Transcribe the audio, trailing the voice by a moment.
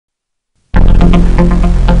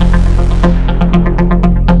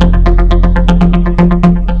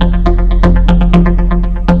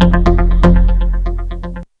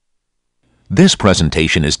This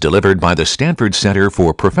presentation is delivered by the Stanford Center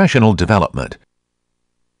for Professional Development.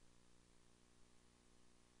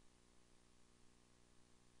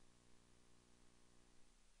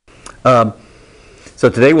 So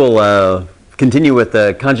today we'll continue with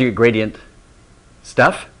the conjugate gradient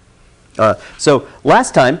stuff. So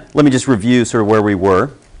last time, let me just review sort of where we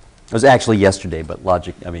were. It was actually yesterday, but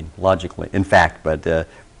logically, in fact, but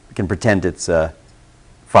we can pretend it's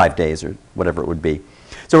 5 days or whatever it would be.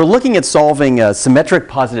 So we're looking at solving symmetric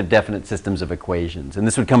positive definite systems of equations, and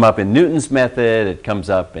this would come up in Newton's method. It comes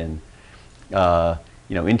up in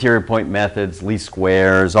interior point methods, least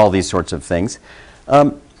squares, all these sorts of things.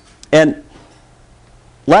 And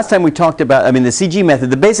last time we talked about, the CG method.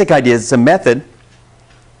 The basic idea is it's a method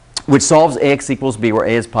which solves AX equals B, where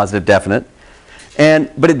A is positive definite,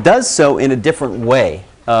 but it does so in a different way.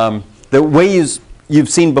 The way you've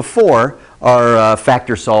seen before are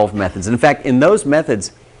factor solve methods. And in fact, in those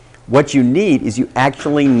methods, what you need is you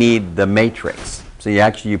actually need the matrix. So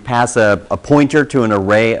you pass a pointer to an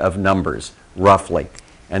array of numbers, roughly,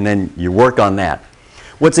 and then you work on that.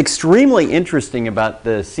 What's extremely interesting about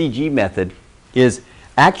the CG method is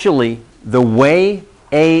actually the way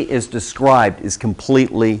A is described is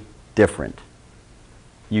completely different.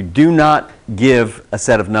 You do not give a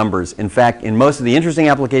set of numbers. In fact, in most of the interesting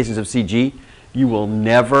applications of CG, you will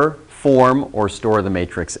never form or store the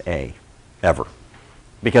matrix A, ever.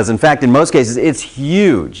 Because in fact, in most cases, it's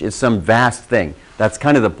huge. It's some vast thing. That's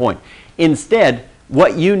kind of the point. Instead,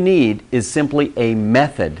 what you need is simply a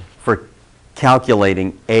method for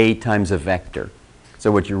calculating A times a vector.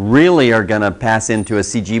 So what you really are going to pass into a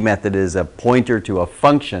CG method is a pointer to a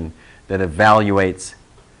function that evaluates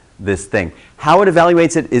this thing. How it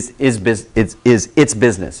evaluates it is its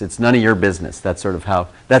business. It's none of your business. That's sort of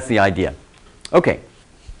that's the idea. Okay.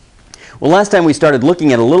 Well, last time we started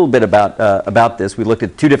looking at a little bit about this. We looked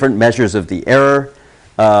at two different measures of the error.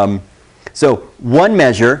 So one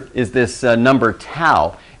measure is this number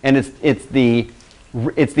tau, and it's the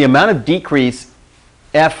amount of decrease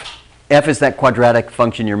f is that quadratic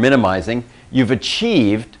function you're minimizing. You've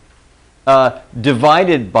achieved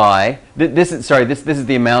divided by this is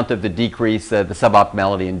the amount of the decrease, the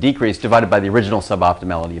suboptimality in decrease divided by the original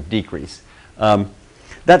suboptimality of decrease.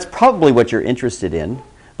 That's probably what you're interested in.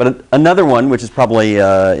 But another one, which is probably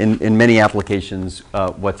in many applications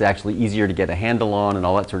what's actually easier to get a handle on and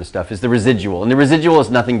all that sort of stuff, is the residual. And the residual is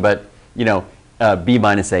nothing but b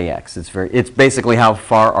minus ax. It's basically how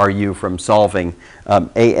far are you from solving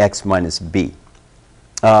ax minus b.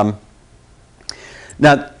 Now,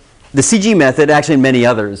 the CG method, actually and many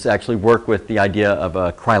others, actually work with the idea of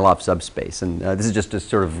a Krylov subspace. And this is just to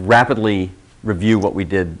sort of rapidly review what we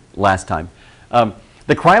did last time. The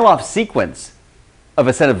Krylov sequence of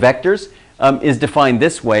a set of vectors is defined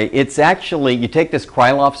this way. It's actually, you take this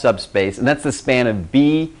Krylov subspace, and that's the span of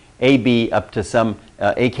b, ab, up to some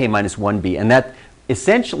ak minus 1b. And that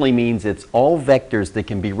essentially means it's all vectors that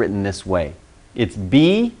can be written this way. It's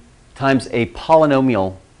b times a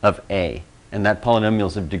polynomial of a, and that polynomial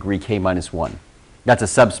is of degree k minus 1. That's a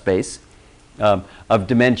subspace of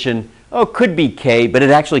dimension, could be k, but it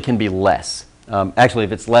actually can be less. Actually,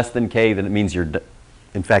 if it's less than k, then it means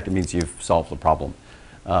in fact, it means you've solved the problem.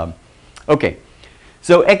 Okay,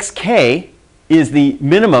 so xk is the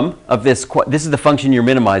minimum of this. This is the function you're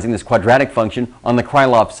minimizing, this quadratic function on the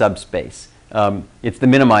Krylov subspace. It's the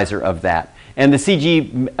minimizer of that. And the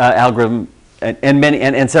CG algorithm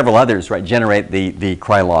and several others, right, generate the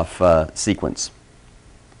Krylov sequence.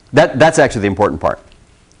 That's actually the important part.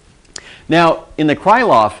 Now, in the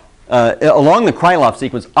Krylov, along the Krylov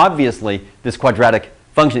sequence, obviously, this quadratic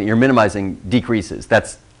function that you're minimizing decreases.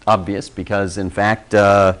 That's obvious because, in fact,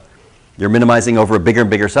 you're minimizing over a bigger and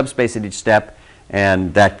bigger subspace at each step,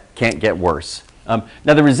 and that can't get worse. Now,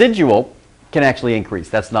 the residual can actually increase.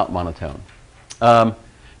 That's not monotone.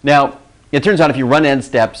 Now, it turns out if you run n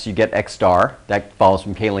steps, you get x star. That follows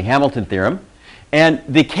from Cayley-Hamilton theorem. And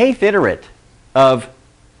the kth iterate of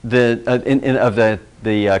the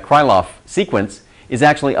Krylov sequence is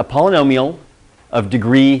actually a polynomial of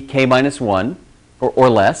degree k minus 1 or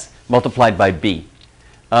less multiplied by b.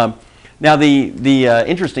 Now, the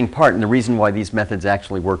interesting part and the reason why these methods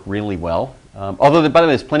actually work really well, although, by the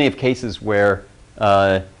way, there's plenty of cases where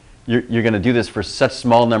you're going to do this for such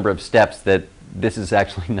small number of steps that this is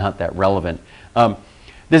actually not that relevant.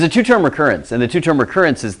 There's a two-term recurrence, and the two-term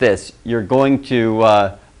recurrence is this. You're going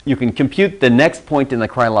to, you can compute the next point in the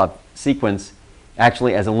Krylov sequence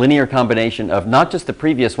actually as a linear combination of not just the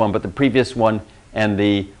previous one, but the previous one and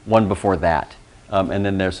the one before that. And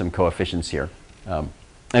then there's some coefficients here.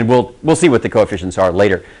 And we'll see what the coefficients are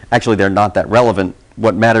later. Actually, they're not that relevant.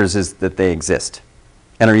 What matters is that they exist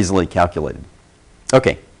and are easily calculated.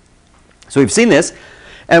 Okay, so we've seen this.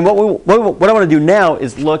 And what I want to do now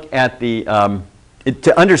is look at the,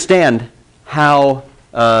 to understand how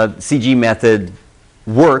CG method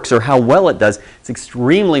works or how well it does. It's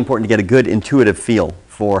extremely important to get a good intuitive feel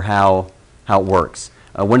for how it works.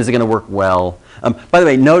 When is it going to work well? By the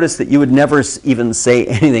way, notice that you would never even say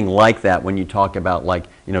anything like that when you talk about, like,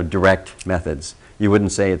 direct methods. You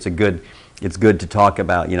wouldn't say it's good to talk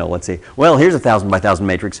about, let's say, well, here's a 1,000 by 1,000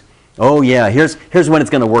 matrix. Oh yeah, here's when it's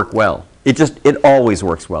going to work well. It always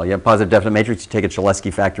works well. You have positive definite matrix, you take a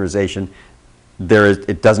Cholesky factorization.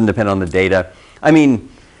 It doesn't depend on the data. I mean,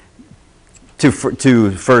 to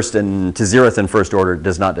first and to zeroth and first order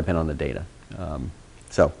does not depend on the data.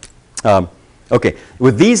 Okay,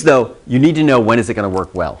 with these though, you need to know when is it going to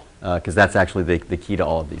work well, because that's actually the key to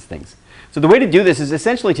all of these things. So the way to do this is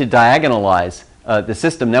essentially to diagonalize the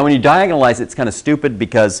system. Now when you diagonalize, it's kind of stupid,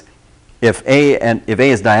 because if A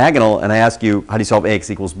is diagonal and I ask you how do you solve AX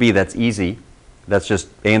equals B, that's easy. That's just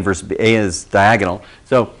A inverse B. A is diagonal.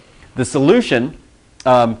 So the solution,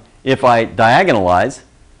 if I diagonalize,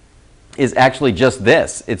 is actually just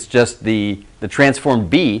this. It's just the transformed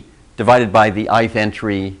B divided by the ith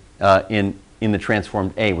entry in the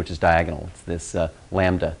transformed A, which is diagonal. It's this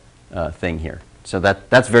lambda thing here. So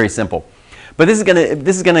that's very simple. But this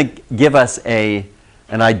is gonna give us an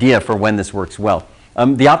idea for when this works well.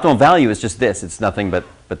 The optimal value is just this. It's nothing but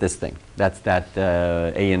this thing. That's that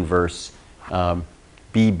A inverse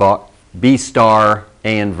B star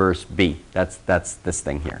A inverse B. That's this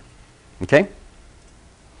thing here. Okay?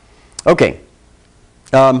 Okay.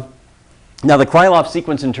 Now the Krylov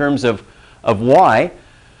sequence in terms of Y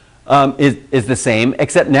is the same,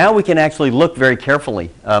 except now we can actually look very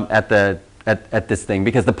carefully at this thing,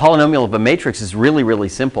 because the polynomial of a matrix is really, really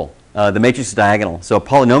simple. The matrix is diagonal. So a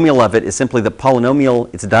polynomial of it is simply the polynomial.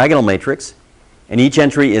 It's a diagonal matrix, and each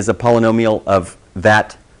entry is a polynomial of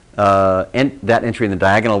that entry in the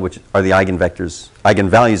diagonal, which are the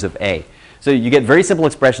eigenvalues of A. So you get very simple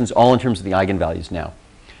expressions all in terms of the eigenvalues now.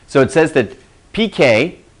 So it says that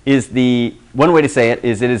pk is one way to say it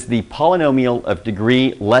is the polynomial of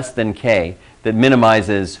degree less than k that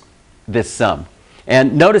minimizes this sum.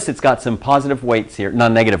 And notice it's got some positive weights here,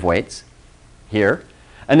 non-negative weights here.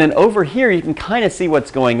 And then over here you can kind of see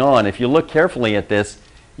what's going on. If you look carefully at this,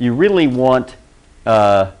 you really want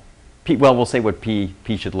P, well, we'll say what P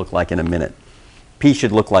should look like in a minute. P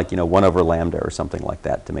should look like 1 over lambda or something like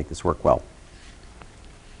that to make this work well.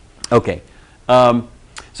 Okay.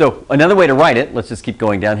 So another way to write it, let's just keep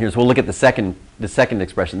going down here, is we'll look at the second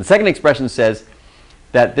expression. The second expression says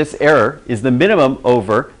that this error is the minimum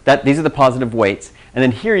over that. These are the positive weights, and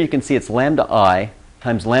then here you can see it's lambda I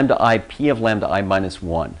times lambda I P of lambda I minus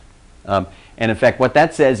 1. And in fact, what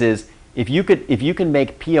that says is if you can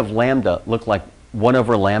make P of lambda look like 1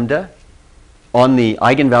 over lambda on the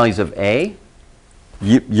eigenvalues of A,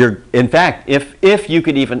 in fact, if you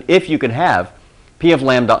could have P of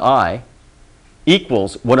lambda I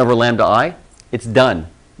equals 1 over lambda I, it's done.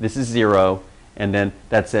 This is 0, and then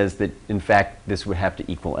that says that in fact this would have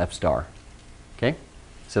to equal F star. Okay,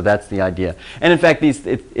 so that's the idea. And in fact,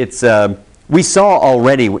 we saw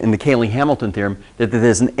already in the Cayley-Hamilton theorem that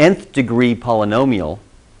there's an nth degree polynomial,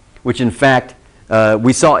 which in fact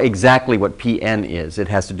we saw exactly what Pn is. It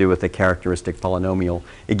has to do with a characteristic polynomial.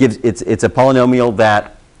 It's a polynomial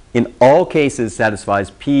that in all cases satisfies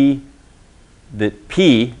P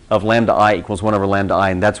of lambda I equals 1 over lambda I,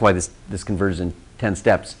 and that's why this converges in 10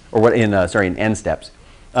 steps, or in n steps.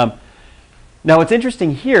 Now what's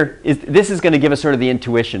interesting here is this is going to give us sort of the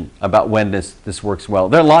intuition about when this works well.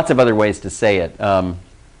 There are lots of other ways to say it. I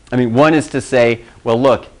mean, one is to say, well,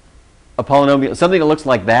 look, a polynomial, something that looks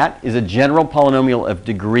like that is a general polynomial of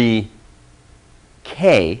degree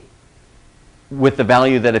k with the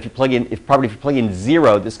value that if you plug in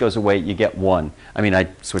 0, this goes away, you get 1. I mean, I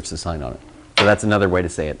switched the sign on it. So that's another way to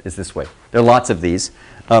say it, is this way. There are lots of these.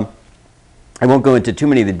 I won't go into too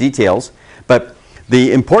many of the details, but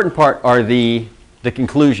the important part are the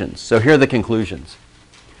conclusions. So here are the conclusions.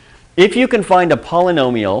 If you can find a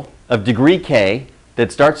polynomial of degree k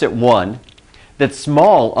that starts at 1, that's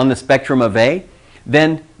small on the spectrum of A,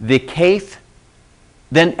 then the kth,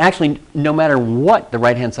 then actually no matter what the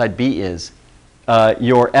right-hand side B is,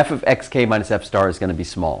 your f of xk minus f star is going to be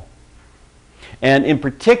small. And in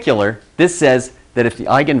particular, this says that if the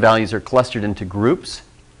eigenvalues are clustered into groups,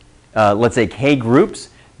 let's say k groups,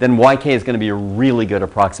 then yk is going to be a really good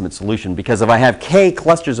approximate solution, because if I have k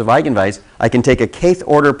clusters of eigenvalues, I can take a kth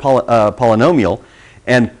order polynomial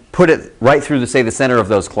and put it right through, say, the center of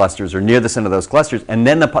those clusters or near the center of those clusters, and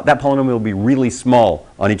then that polynomial will be really small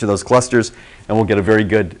on each of those clusters, and we'll get a very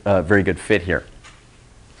good fit here.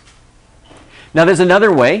 Now, there's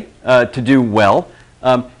another way to do well,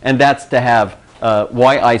 and that's to have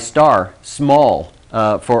yi star small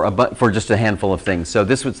for just a handful of things. So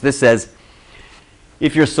this says,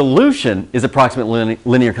 if your solution is approximate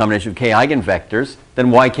linear combination of k eigenvectors,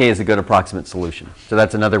 then yk is a good approximate solution. So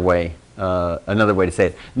that's another way to say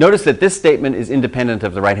it. Notice that this statement is independent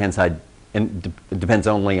of the right-hand side and depends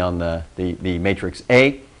only on the matrix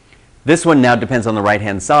A. This one now depends on the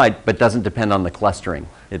right-hand side, but doesn't depend on the clustering.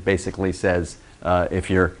 It basically says if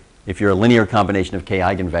you're a linear combination of k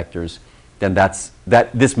eigenvectors, then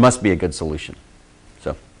this must be a good solution.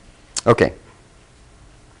 So, okay.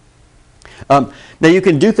 Now you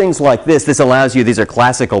can do things like this. This allows you, these are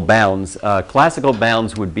classical bounds. Classical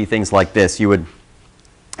bounds would be things like this. You would,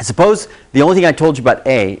 suppose the only thing I told you about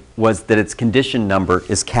A was that its condition number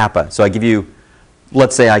is kappa. So I give you,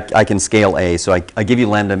 let's say I can scale A. So I give you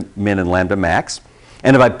lambda min and lambda max.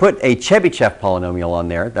 And if I put a Chebyshev polynomial on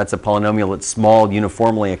there, that's a polynomial that's small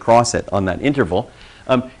uniformly across it on that interval,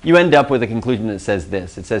 you end up with a conclusion that says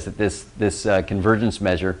this. It says that this convergence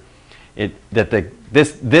measure,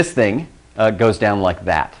 this thing goes down like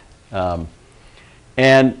that.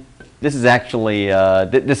 And this is actually,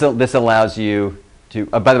 this allows you to,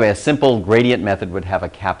 by the way, a simple gradient method would have a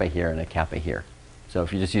kappa here and a kappa here. So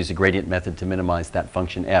if you just use a gradient method to minimize that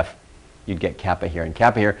function f, you'd get kappa here and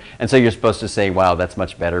kappa here. And so you're supposed to say, wow, that's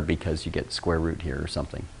much better because you get square root here or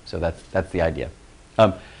something. So that's the idea.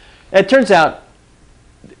 It turns out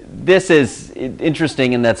this is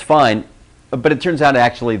interesting, and that's fine. But it turns out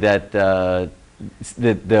actually that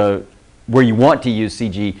where you want to use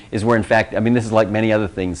CG is where, in fact, I mean, this is like many other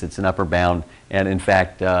things. It's an upper bound. And in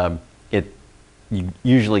fact, you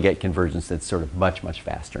usually get convergence that's sort of much, much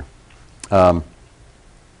faster. Not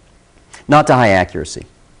to high accuracy.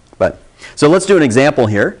 So let's do an example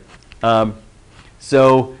here.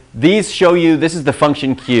 So these show you, this is the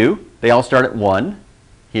function q. They all start at 1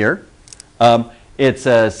 here. It's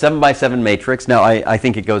a 7 by 7 matrix. Now, I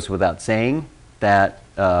think it goes without saying that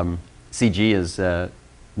CG is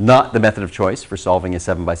not the method of choice for solving a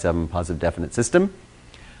 7 by 7 positive definite system.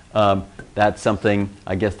 That's something,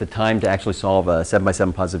 I guess the time to actually solve a 7 by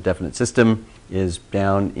 7 positive definite system is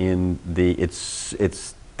down in the,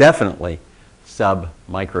 it's definitely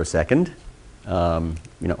sub-microsecond,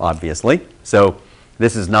 obviously. So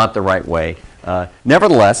this is not the right way.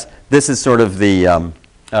 Nevertheless, this is sort of the,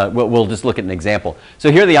 we'll just look at an example. So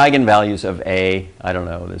here are the eigenvalues of A. I don't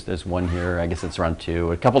know, there's one here. I guess it's around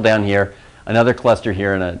 2. A couple down here, another cluster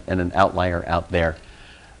here, and an outlier out there.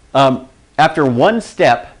 After one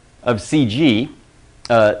step of CG,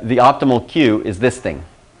 the optimal Q is this thing.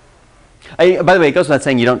 By the way, it goes without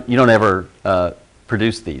saying you don't ever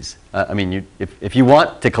produce these. I mean, if you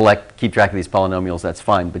want to keep track of these polynomials, that's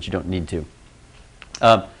fine, but you don't need to.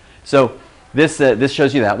 So this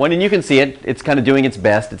shows you that one, and you can see it. It's kind of doing its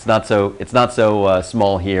best. It's not so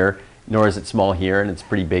small here, nor is it small here, and it's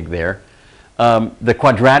pretty big there. The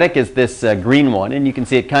quadratic is this green one, and you can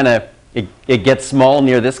see it gets small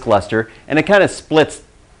near this cluster, and it kind of splits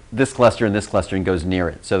this cluster and goes near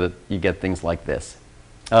it, so that you get things like this.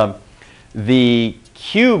 The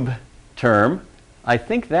cube term, I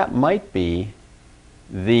think that might be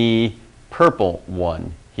the purple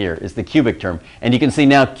one here, is the cubic term. And you can see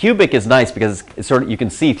now cubic is nice because it's sort of, you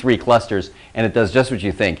can see 3 clusters, and it does just what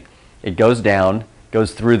you think. It goes down,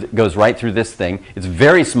 goes right through this thing. It's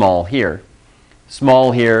very small here,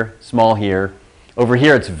 small here, small here. Over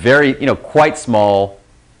here it's very, quite small,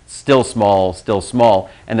 still small,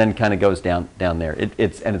 and then kind of goes down there.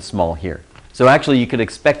 It's small here. So actually you could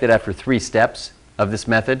expect that after 3 steps of this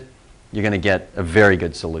method, you're going to get a very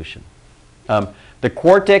good solution. The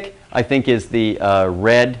quartic, I think, is the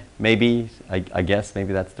red, maybe. I guess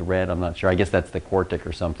maybe that's the red. I'm not sure. I guess that's the quartic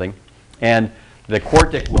or something. And the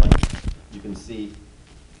quartic one, you can see,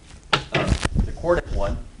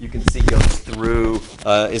 goes through,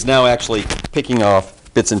 is now actually picking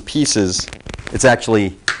off bits and pieces. It's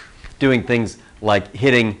actually doing things like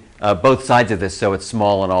hitting both sides of this. So it's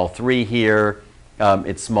small on all 3 here.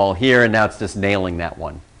 It's small here, and now it's just nailing that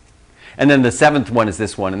one. And then the 7th one is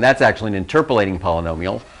this one, and that's actually an interpolating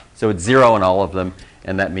polynomial. So it's 0 in all of them,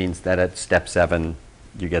 and that means that at step 7,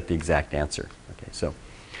 you get the exact answer. Okay, so,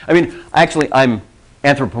 I mean, actually, I'm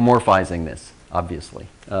anthropomorphizing this, obviously.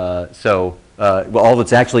 Well, all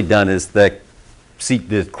that's actually done is the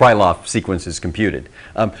Krylov sequence is computed.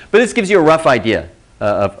 But this gives you a rough idea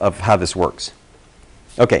of how this works.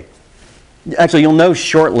 Okay. Actually, you'll know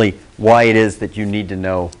shortly why it is that you need to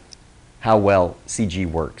know how well CG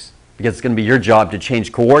works, because it's going to be your job to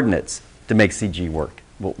change coordinates to make CG work.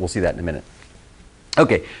 We'll see that in a minute.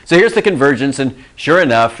 Okay, so here's the convergence, and sure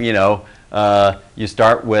enough, you know, you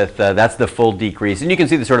start with, that's the full decrease, and you can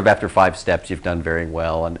see that sort of after 5 steps you've done very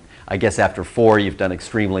well, and I guess after 4 you've done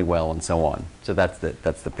extremely well, and so on. So that's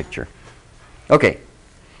the picture. Okay,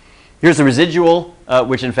 here's the residual,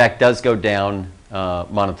 which in fact does go down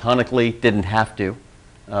monotonically. Didn't have to,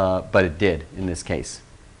 but it did in this case.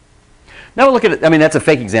 Now we'll look at it. I mean, that's a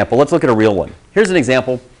fake example. Let's look at a real one. Here's an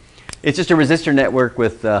example. It's just a resistor network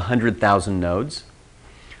with 100,000 nodes.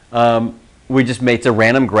 We just made it's a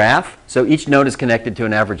random graph. So each node is connected to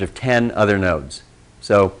an average of 10 other nodes.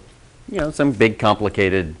 So, you know, some big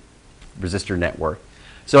complicated resistor network.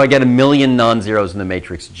 So I get 1,000,000 non-zeros in the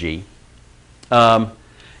matrix G. And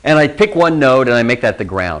I pick one node and I make that the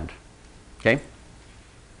ground. Okay?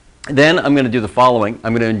 Then I'm going to do the following.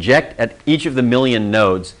 I'm going to inject at each of the 1,000,000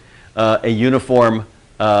 nodes a uniform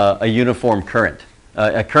current.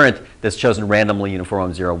 A current that's chosen randomly uniform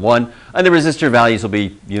on 0, 1, and the resistor values will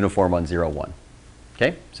be uniform on 0, 1.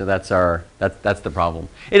 Okay, so that's the problem.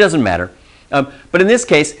 It doesn't matter, but in this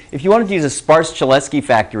case, if you wanted to use a sparse Cholesky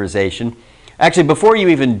factorization, actually before you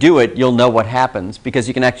even do it, you'll know what happens because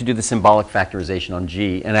you can actually do the symbolic factorization on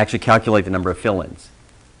G and actually calculate the number of fill-ins.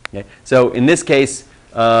 Okay, so in this case,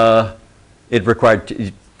 it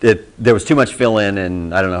required. There was too much fill-in,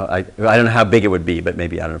 and I don't know. I don't know how big it would be, but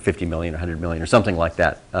maybe I don't know, 50 million, 100 million, or something like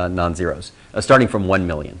that, non-zeros, starting from 1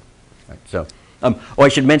 million. Right, so, oh, I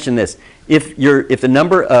should mention this: if the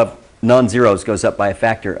number of non-zeros goes up by a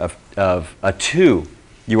factor of 2,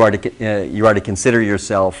 you are to consider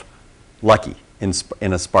yourself lucky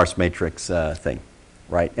in a sparse matrix thing,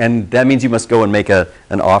 right? And that means you must go and make an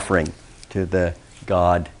offering to the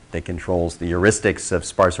god that controls the heuristics of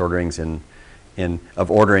sparse orderings of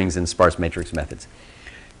orderings in sparse matrix methods.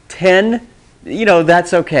 10, you know,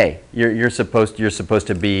 that's okay. You're supposed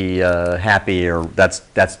to be happy, or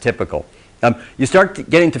that's typical. You start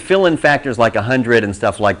getting to fill-in factors like 100 and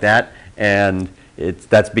stuff like that, and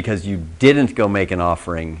that's because you didn't go make an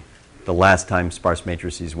offering the last time sparse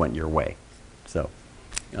matrices went your way. So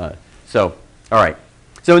all right.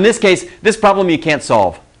 So in this case, this problem you can't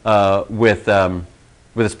solve with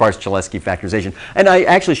a sparse Cholesky factorization. And I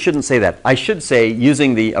actually shouldn't say that. I should say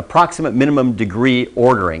using the approximate minimum degree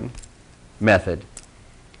ordering method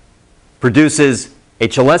produces a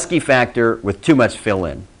Cholesky factor with too much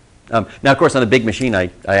fill-in. Now, of course, on a big machine, I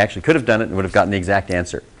actually could have done it and would have gotten the exact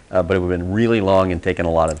answer, but it would have been really long and taken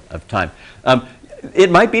a lot of time.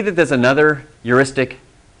 It might be that there's another heuristic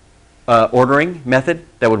ordering method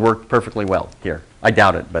that would work perfectly well here. I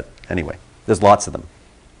doubt it, but anyway, there's lots of them.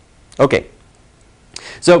 Okay.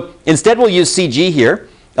 So instead we'll use CG here.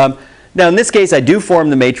 Now in this case I do form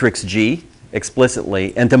the matrix G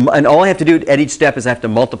explicitly, and all I have to do at each step is I have to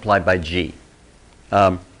multiply by G.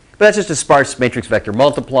 But that's just a sparse matrix vector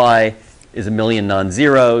multiply is 1,000,000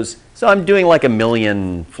 non-zeros. So I'm doing like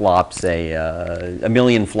 1,000,000 flops, a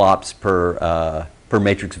 1,000,000 flops per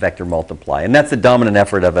matrix vector multiply. And that's the dominant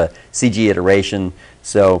effort of a CG iteration.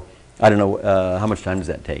 So I don't know, how much time does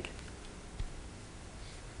that take?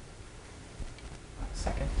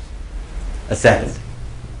 A second.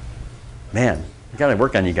 Man, I gotta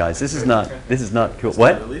work on you guys. This is not cool.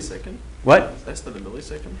 What? A millisecond? What? Less than a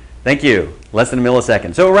millisecond? Thank you. Less than a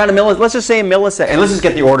millisecond. So around a millisecond, let's just say a millisecond. And let's just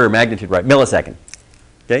get the order of magnitude right. Millisecond.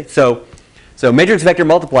 Okay, so matrix vector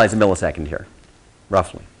multiply is a millisecond here,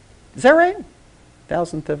 roughly. Is that right?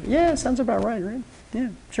 Thousandth of, yeah, sounds about right? Yeah,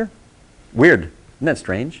 sure. Weird. Isn't that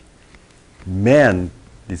strange? Man,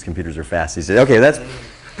 these computers are fast these days. Okay, that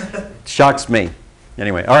shocks me.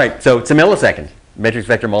 Anyway, all right, so it's a millisecond, matrix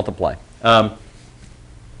vector multiply. Yeah,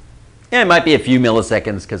 it might be a few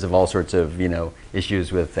milliseconds because of all sorts of, you know,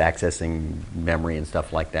 issues with accessing memory and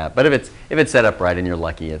stuff like that. But if it's set up right and you're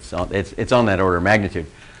lucky, it's on that order of magnitude.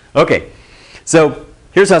 Okay, so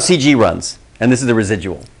here's how CG runs, and this is the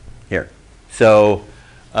residual here. So,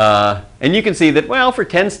 and you can see that, well, for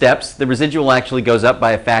 10 steps, the residual actually goes up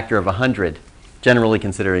by a factor of 100, generally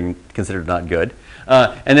considered not good.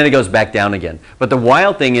 And then it goes back down again. But the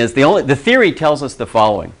wild thing is, the theory tells us the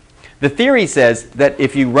following. The theory says that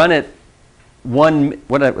if you run it what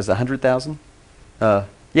was 100,000?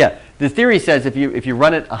 Yeah, the theory says if you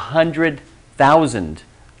run it 100,000,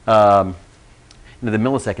 the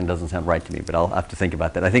millisecond doesn't sound right to me, but I'll have to think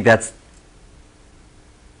about that. I think that's,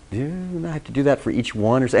 do I have to do that for each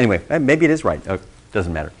one? Anyway, maybe it is right. Oh,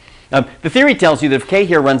 doesn't matter. The theory tells you that if k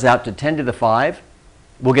here runs out to 10 to the 5,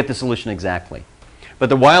 we'll get the solution exactly. But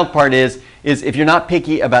the wild part is if you're not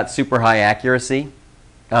picky about super high accuracy,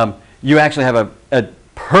 you actually have a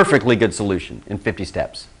perfectly good solution in 50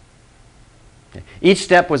 steps. Okay. Each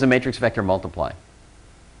step was a matrix vector multiply.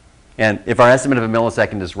 And if our estimate of a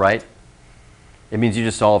millisecond is right, it means you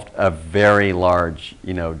just solved a very large,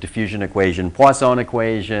 diffusion equation, Poisson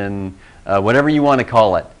equation, whatever you want to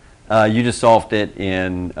call it. You just solved it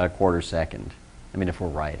in a quarter second. I mean, if we're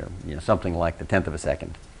right, or something like the 10th of a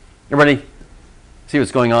second. Everybody see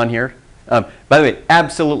what's going on here? By the way,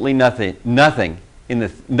 absolutely nothing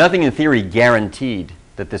in theory guaranteed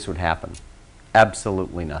that this would happen.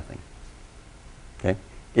 Absolutely nothing. Okay,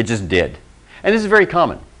 it just did, and this is very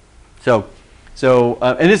common. And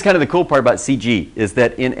this is kind of the cool part about CG is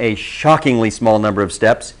that in a shockingly small number of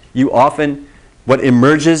steps, what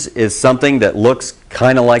emerges is something that looks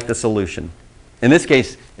kind of like the solution. In this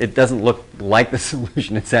case, it doesn't look like the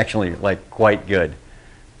solution. It's actually like quite good.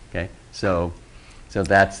 Okay, so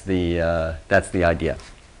that's the idea.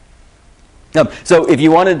 So if you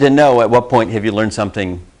wanted to know at what point have you learned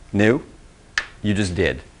something new, you just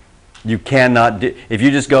did. You cannot if you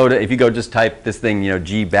just type this thing,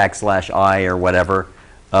 G\I or whatever,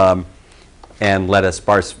 and let us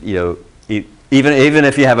parse, even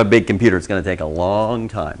if you have a big computer, it's going to take a long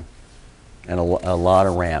time and a lot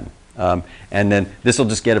of RAM. And then this will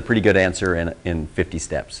just get a pretty good answer in 50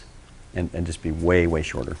 steps and just be way, way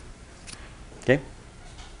shorter. Okay?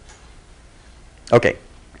 Okay.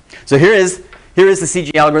 So here is the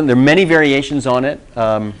CG algorithm. There are many variations on it.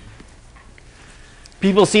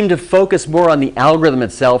 People seem to focus more on the algorithm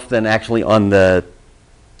itself than actually on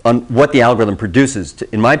what the algorithm produces.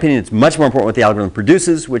 In my opinion, it's much more important what the algorithm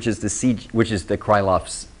produces, which is the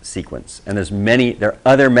Krylov sequence. And there are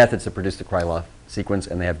other methods that produce the Krylov sequence,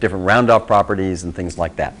 and they have different round-off properties and things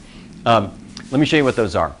like that. Let me show you what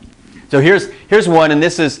those are. So here's one, and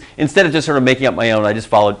this is, instead of just sort of making up my own, I just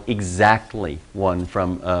followed exactly one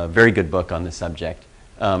from a very good book on this subject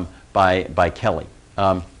by Kelly.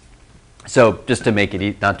 So just to make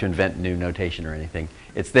it, not to invent new notation or anything,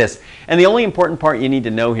 it's this. And the only important part you need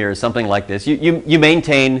to know here is something like this. You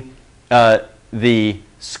maintain the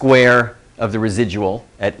square of the residual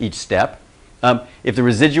at each step. If the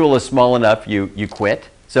residual is small enough, you quit.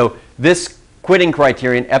 So this quitting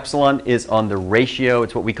criterion, epsilon, is on the ratio,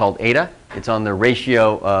 it's what we call eta. It's on the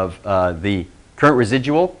ratio of the current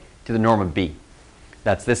residual to the norm of B.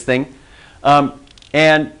 That's this thing.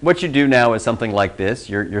 And what you do now is something like this.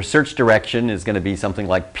 Your search direction is going to be something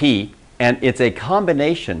like P, and it's a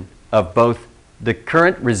combination of both the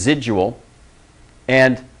current residual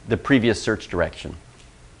and the previous search direction.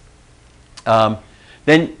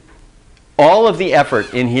 Then all of the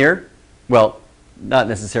effort in here, well, not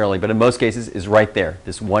necessarily, but in most cases, is right there.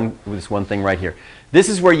 This one thing right here. This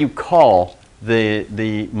is where you call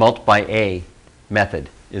the mult by A method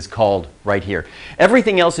is called right here.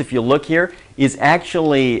 Everything else, if you look here, is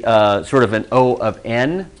actually sort of an O of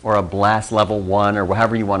n or a blast level 1 or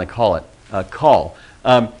however you want to call it, call.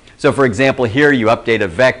 So for example, here you update a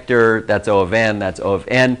vector, that's O of n, that's O of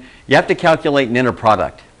n. You have to calculate an inner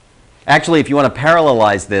product. Actually, if you want to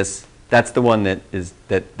parallelize this, that's the one that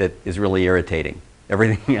is really irritating.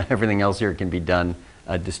 Everything else here can be done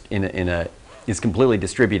is completely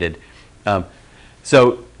distributed.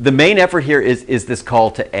 So the main effort here is this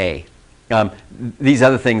call to A. These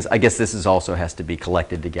other things, I guess this also has to be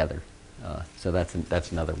collected together. So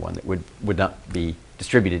that's another one that would not be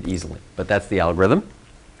distributed easily. But that's the algorithm.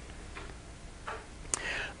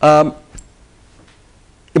 By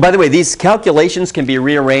the way, these calculations can be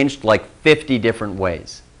rearranged like 50 different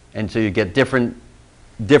ways. And so you get different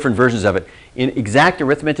versions of it. In exact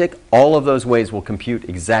arithmetic, all of those ways will compute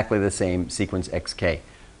exactly the same sequence xk.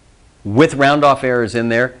 With round-off errors in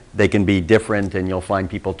there, they can be different, and you'll find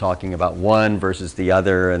people talking about one versus the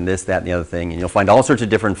other and this, that, and the other thing. And you'll find all sorts of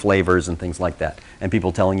different flavors and things like that. And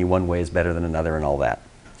people telling you one way is better than another and all that.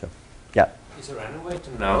 So, yeah? Is there any way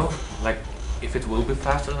to know, like, if it will be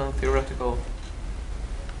faster than theoretical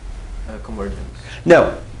convergence?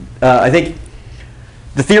 No. I think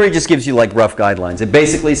the theory just gives you like rough guidelines. It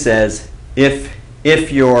basically says if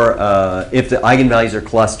the eigenvalues are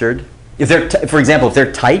clustered, for example, if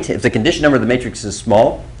they're tight, if the condition number of the matrix is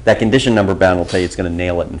small, that condition number bound will tell you it's going to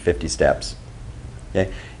nail it in 50 steps.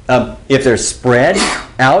 Okay? If they're spread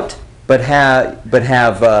out but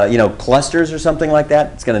have clusters or something like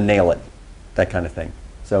that, it's going to nail it. That kind of thing.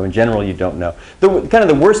 So in general, you don't know. Kind of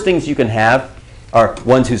the worst things you can have are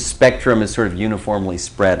ones whose spectrum is sort of uniformly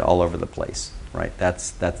spread all over the place. Right?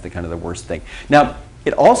 That's the kind of the worst thing. Now,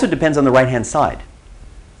 it also depends on the right-hand side.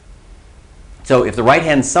 So if the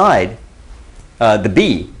right-hand side, the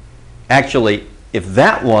B, actually, if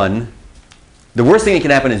that one The worst thing that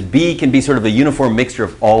can happen is B can be sort of a uniform mixture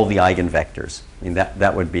of all the eigenvectors. I mean,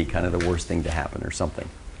 that would be kind of the worst thing to happen, or something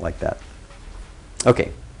like that.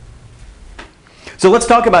 Okay. So let's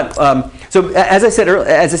talk about, so as I said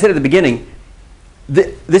at the beginning,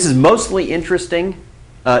 this is mostly interesting.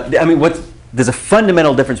 I mean, there's a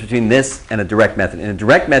fundamental difference between this and a direct method. In a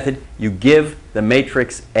direct method, you give the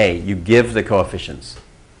matrix A, you give the coefficients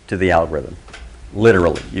to the algorithm.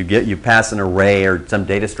 Literally, you pass an array or some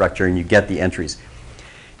data structure and you get the entries.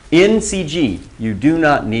 In CG, you do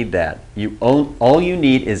not need that. All you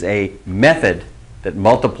need is a method that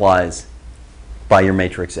multiplies by your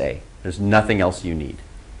matrix A. There's nothing else you need.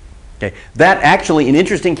 Okay, that actually, in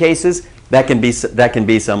interesting cases, that can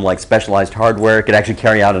be some like specialized hardware. It could actually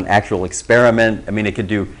carry out an actual experiment. I mean, it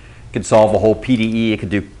could solve a whole PDE. It could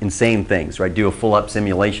do insane things, right? Do a full-up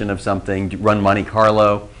simulation of something, run Monte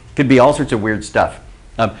Carlo. Could be all sorts of weird stuff.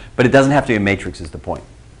 But it doesn't have to be a matrix is the point.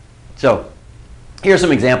 So here are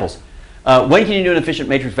some examples. When can you do an efficient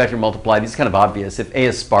matrix vector multiply? These are kind of obvious. If A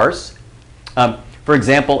is sparse, for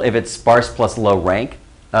example, if it's sparse plus low rank,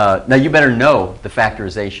 now you better know the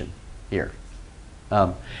factorization here.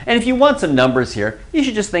 And if you want some numbers here, you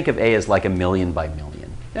should just think of A as like 1,000,000 by 1,000,000.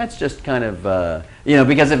 That's just kind of, you know,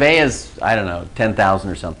 because if A is, I don't know, 10,000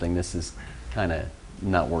 or something, this is kind of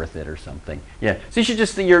not worth it or something. Yeah, so you should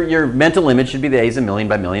just, your mental image should be the A is 1,000,000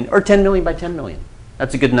 by 1,000,000 or 10,000,000 by 10,000,000.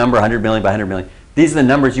 That's a good number, 100,000,000 by 100,000,000. These are the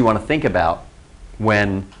numbers you want to think about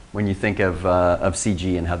when you think of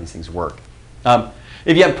CG and how these things work.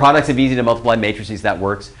 If you have products of easy to multiply matrices, that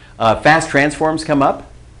works. Fast transforms come up.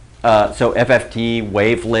 So FFT,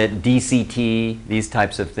 wavelet, DCT, these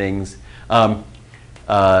types of things.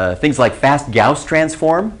 Things like fast Gauss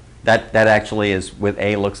transform, that actually is with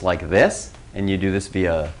A looks like this, and you do this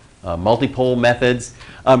via multipole methods.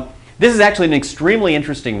 This is actually an extremely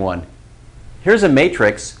interesting one. Here's a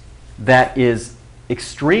matrix that is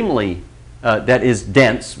extremely, that is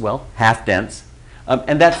dense, well, half dense,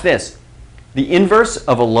 and that's this. The inverse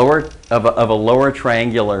of a lower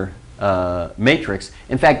triangular matrix.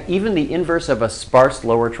 In fact, even the inverse of a sparse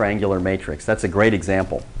lower triangular matrix. That's a great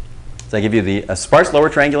example. So I give you a sparse lower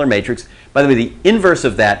triangular matrix. By the way, the inverse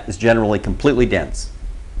of that is generally completely dense.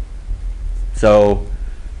 So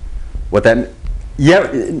what that, yeah,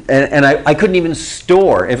 and I couldn't even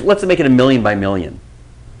store, let's make it 1,000,000 by 1,000,000.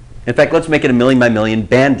 In fact, let's make it 1,000,000 by 1,000,000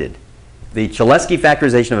 banded. The Cholesky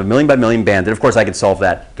factorization of 1,000,000 by 1,000,000 banded, of course I could solve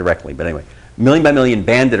that directly, but anyway, 1,000,000 by 1,000,000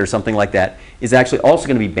 banded or something like that is actually also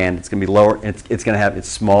going to be banded. It's going to be lower. It's going to have, it's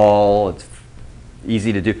small. It's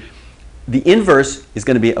easy to do. The inverse is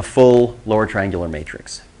going to be a full lower triangular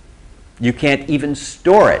matrix. You can't even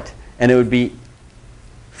store it, and it would be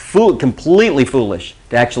completely foolish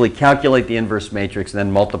to actually calculate the inverse matrix and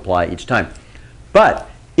then multiply each time. But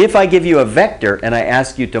if I give you a vector and I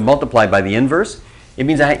ask you to multiply by the inverse, it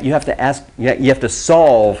means you have to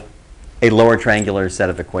solve a lower triangular set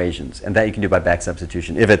of equations, and that you can do by back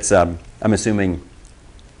substitution. If it's, I'm assuming,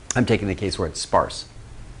 I'm taking the case where it's sparse.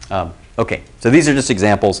 Okay, so these are just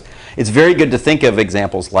examples. It's very good to think of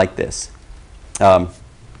examples like this.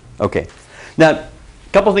 Okay, now a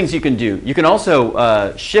couple things you can do. You can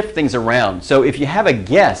also shift things around. So if you have a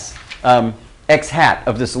guess x hat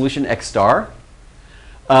of the solution x star,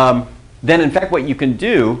 then in fact what you can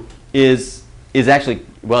do is actually,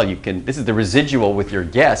 well, you can, this is the residual with your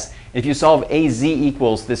guess. If you solve AZ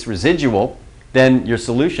equals this residual, then your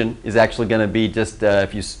solution is actually going to be just,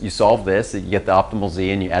 if you solve this, you get the optimal Z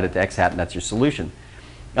and you add it to x hat, and that's your solution.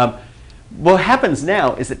 What happens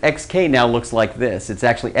now is that xk now looks like this. It's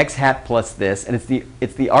actually x hat plus this, and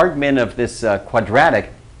it's the argument of this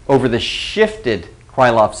quadratic over the shifted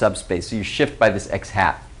Krylov subspace. So you shift by this x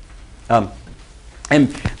hat. And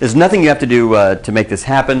there's nothing you have to do to make this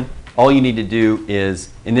happen. All you need to do is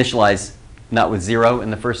initialize not with 0 in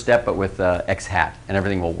the first step, but with x hat, and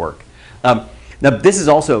everything will work. Now, this is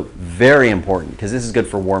also very important, because this is good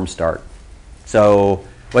for warm start. So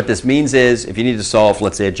what this means is, if you need to solve,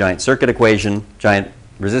 let's say, a giant circuit equation, giant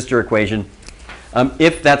resistor equation,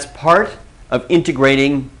 if that's part of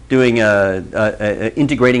integrating,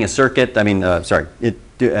 integrating a circuit,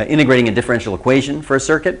 integrating a differential equation for a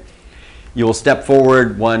circuit, you will step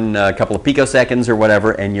forward a couple of picoseconds or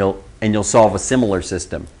whatever, and you'll solve a similar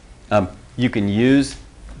system. You can use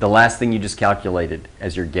the last thing you just calculated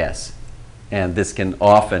as your guess, and this can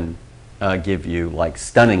often give you like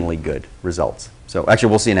stunningly good results. So actually,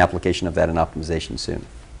 we'll see an application of that in optimization soon.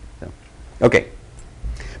 So, okay,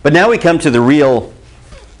 but now we come to the real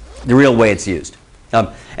way it's used. And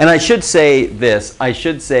I should say this. I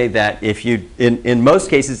should say that if you, in most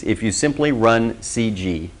cases, if you simply run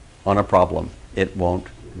CG on a problem, it won't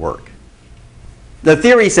work. The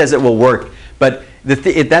theory says it will work, But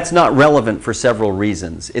that's not relevant for several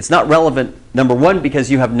reasons. It's not relevant, number one,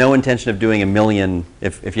 because you have no intention of doing a million,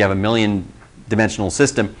 if you have a million dimensional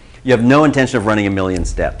system, you have no intention of running a million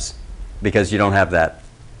steps because you don't have that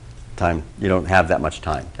time. You don't have that much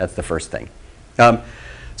time. That's the first thing.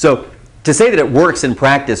 So to say that it works in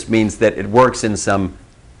practice means that it works in some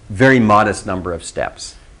very modest number of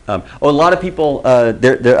steps. A lot of people,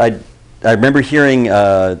 I remember hearing,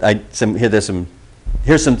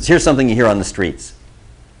 here's something you hear on the streets.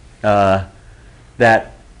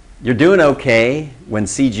 That you're doing okay when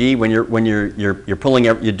CG, when you're pulling,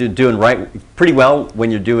 you're doing right pretty well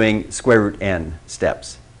when you're doing square root n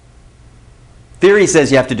steps. Theory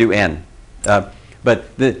says you have to do n,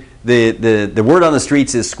 but the word on the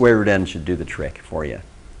streets is square root n should do the trick for you.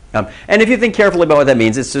 And if you think carefully about what that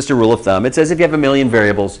means, it's just a rule of thumb. It says if you have a million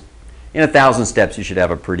variables, in 1,000 steps you should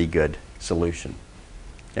have a pretty good solution.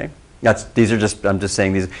 Okay? These are just, I'm just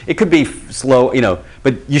saying these. It could be slow, you know,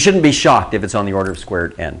 but you shouldn't be shocked if it's on the order of square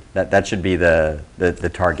root n. That should be the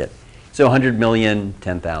target. So 100 million,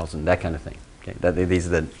 10,000, that kind of thing. Okay?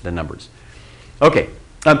 These are the numbers. Okay.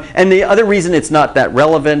 And the other reason it's not that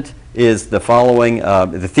relevant is the following.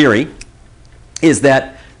 The theory is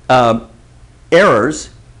that errors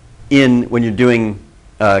when you're doing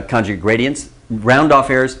conjugate gradients, round off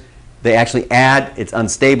errors, they actually add, it's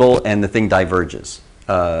unstable, and the thing diverges.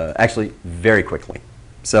 Actually very quickly.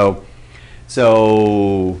 So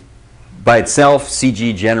by itself,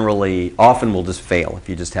 CG generally often will just fail. If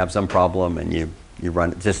you just have some problem and you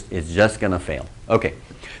run it, it's just going to fail. Okay.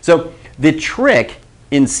 So the trick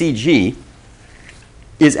in CG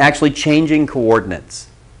is actually changing coordinates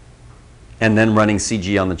and then running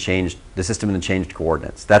CG on the system in the changed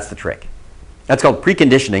coordinates. That's the trick. That's called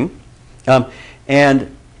preconditioning. Now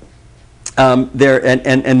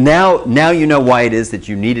you know why it is that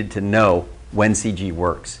you needed to know when CG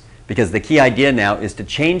works. Because the key idea now is to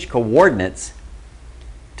change coordinates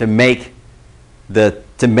to make the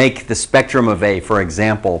spectrum of A, for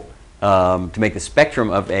example, to make the spectrum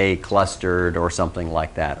of A clustered or something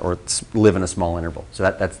like that, or live in a small interval. So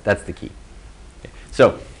that's the key. Okay.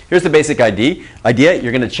 So here's the basic idea.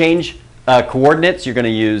 You're going to change coordinates. You're going to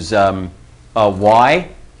use y.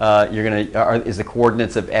 Is the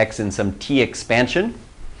coordinates of x in some t expansion.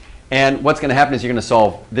 And what's going to happen is you're going to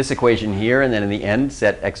solve this equation here, and then in the end,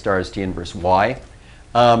 set x star as t inverse y.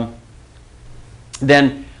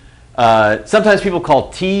 Then sometimes people call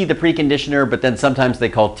t the preconditioner, but then sometimes they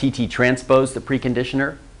call tt transpose the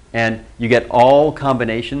preconditioner. And you get all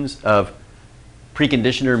combinations of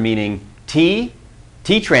preconditioner, meaning t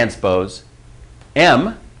transpose,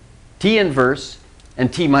 m, t inverse,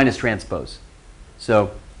 and t minus transpose.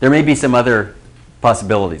 So there may be some other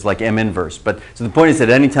possibilities, like m inverse. But so the point is that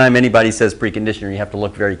anytime anybody says preconditioner, you have to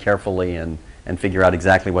look very carefully and figure out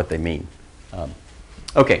exactly what they mean.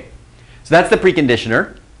 Okay, so that's the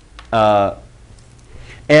preconditioner.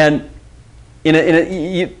 And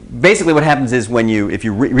basically what happens is if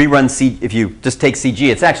you just take CG,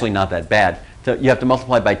 it's actually not that bad. So you have to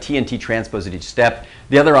multiply by t and t transpose at each step.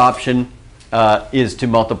 The other option is to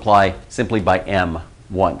multiply simply by m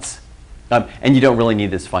once. And you don't really need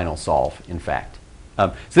this final solve, in fact.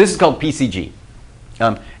 So this is called PCG.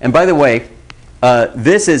 And by the way,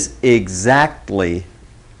 this is exactly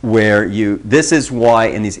where this is why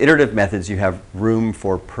in these iterative methods you have room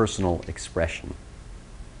for personal expression.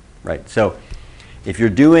 Right? So if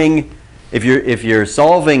you're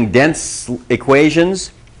solving dense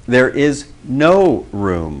equations, there is no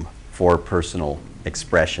room for personal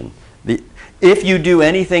expression. If you do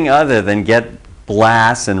anything other than get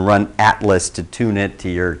BLAS and run Atlas to tune it to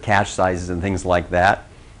your cache sizes and things like that,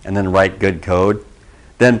 and then write good code,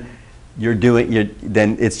 then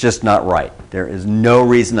then it's just not right. There is no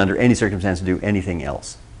reason under any circumstance to do anything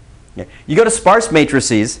else. Okay. You go to sparse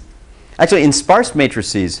matrices. Actually, in sparse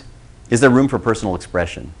matrices, is there room for personal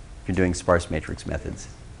expression if you're doing sparse matrix methods?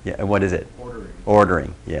 Yeah. And what is it? Ordering.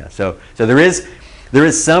 Ordering. Yeah. So there is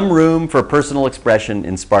some room for personal expression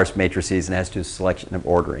in sparse matrices, and it has to do with selection of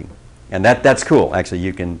ordering. And that's cool. Actually,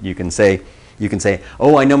 you can say,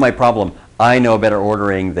 oh, I know my problem. I know a better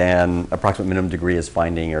ordering than approximate minimum degree is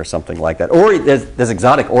finding, or something like that. Or there's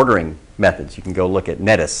exotic ordering methods. You can go look at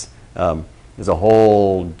Netis. There's a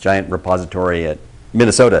whole giant repository at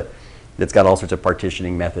Minnesota that's got all sorts of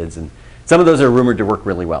partitioning methods, and some of those are rumored to work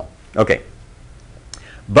really well. Okay,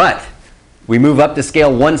 but we move up to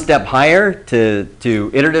scale one step higher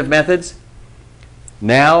to iterative methods.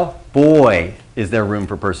 Now, boy, is there room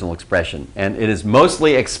for personal expression. And it is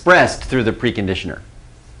mostly expressed through the preconditioner.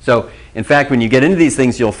 So, in fact, when you get into these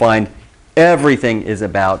things, you'll find everything is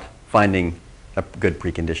about finding a good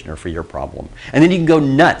preconditioner for your problem. And then you can go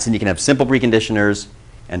nuts, and you can have simple preconditioners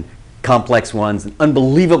and complex ones, and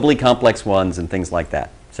unbelievably complex ones, and things like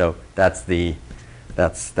that. So there's a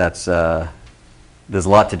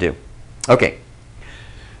lot to do. Okay.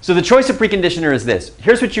 So the choice of preconditioner is this.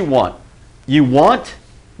 Here's what you want. You want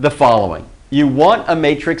the following. You want a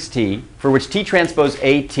matrix T for which T transpose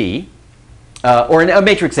AT, or a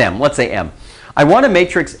matrix M, let's say M. I want a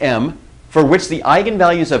matrix M for which the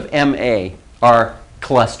eigenvalues of MA are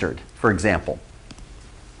clustered, for example.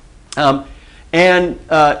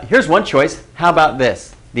 Here's one choice. How about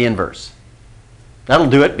this, the inverse? That'll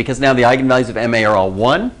do it because now the eigenvalues of MA are all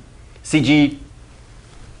 1. CG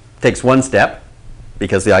takes one step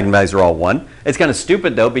because the eigenvalues are all 1. It's kind of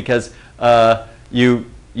stupid, though, because you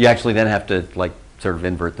actually then have to like sort of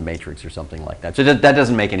invert the matrix or something like that. So that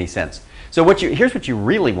doesn't make any sense. So here's what you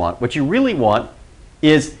really want. What you really want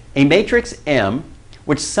is a matrix M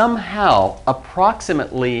which somehow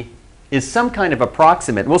approximately is some kind of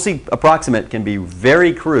approximate. We'll see approximate can be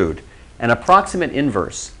very crude. An approximate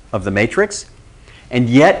inverse of the matrix, and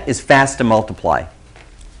yet is fast to multiply.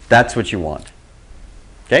 That's what you want.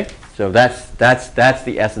 Okay? So that's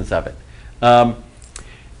the essence of it.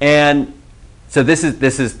 And so this is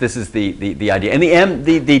the idea. And the M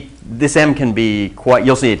this M can be quite.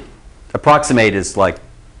 You'll see it. Approximate is like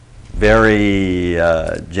very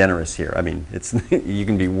generous here. I mean, it's you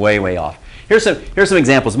can be way off. Here's some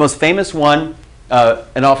examples. The most famous one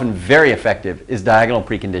and often very effective is diagonal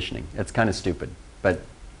preconditioning. It's kind of stupid, but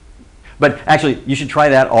actually you should try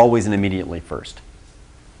that always and immediately first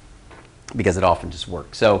because it often just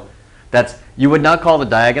works. So you would not call the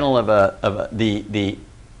diagonal of the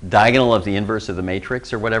diagonal of the inverse of the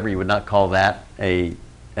matrix or whatever. You would not call that an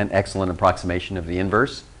excellent approximation of the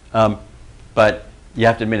inverse. But you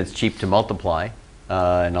have to admit it's cheap to multiply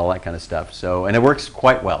and all that kind of stuff. So, and it works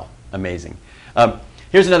quite well. Amazing.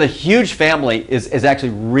 Here's another huge family is actually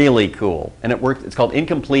really cool. And it's called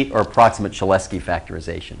incomplete or approximate Cholesky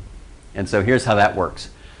factorization. And so here's how that works.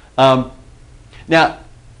 Now,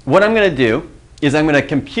 what I'm going to do is I'm going to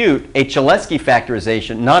compute a Cholesky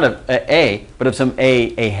factorization, not of A, but of some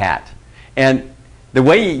A hat. And the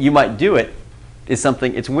way you might do it is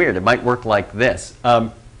something, it's weird. It might work like this.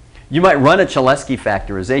 You might run a Cholesky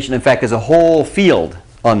factorization. In fact, there's a whole field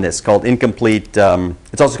on this called incomplete,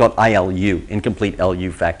 it's also called ILU, incomplete LU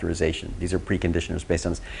factorization. These are preconditioners based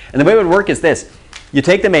on this. And the way it would work is this. You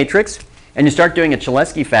take the matrix and you start doing a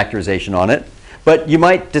Cholesky factorization on it. But you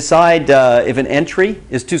might decide if an entry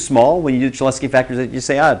is too small when you do Cholesky factorization, you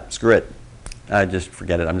say, screw it. Just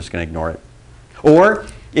forget it. I'm just going to ignore it. Or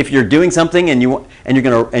if you're doing something and you're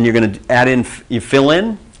going to add in, you fill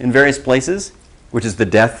in various places, which is the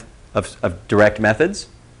death of direct methods,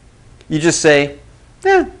 you just say,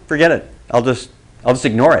 forget it. I'll just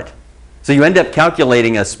ignore it. So you end up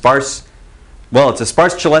calculating a sparse, well, it's a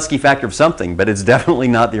sparse Cholesky factor of something, but it's definitely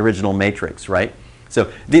not the original matrix, right?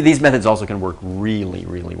 So these methods also can work really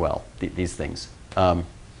well, these things. And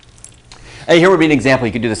here would be an example.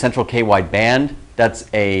 You could do the central k-wide band. That's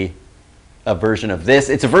a version of this.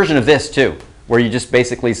 It's a version of this, too, where you just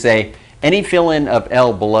basically say, any fill-in of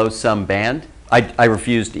L below some band, I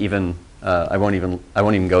refuse to even, I won't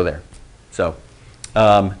even go there. So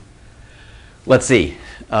let's see.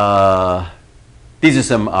 These are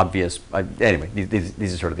some obvious, anyway,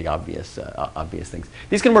 these are sort of the obvious things.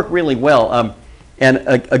 These can work really well. And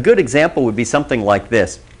a good example would be something like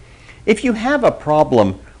this. If you have a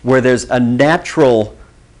problem where there's a natural,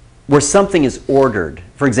 where something is ordered,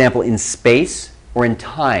 for example, in space or in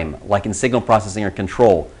time, like in signal processing or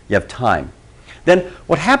control, you have time. Then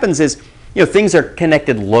what happens is, things are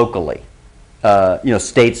connected locally.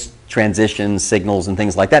 States, transitions, signals, and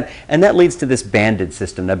things like that. And that leads to this banded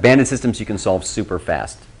system. Now, banded systems you can solve super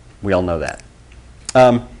fast. We all know that.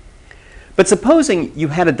 But supposing you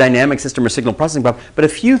had a dynamic system or signal processing problem, but a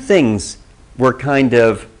few things were kind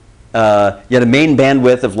of, you had a main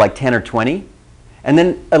bandwidth of like 10 or 20, and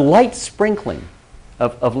then a light sprinkling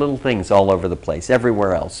of little things all over the place,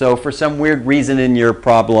 everywhere else. So for some weird reason in your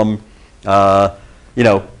problem,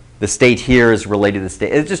 the state here is related to the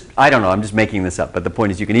state. It's just, I don't know, I'm just making this up. But the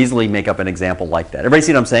point is you can easily make up an example like that. Everybody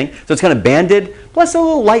see what I'm saying? So it's kind of banded, plus a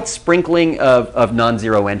little light sprinkling of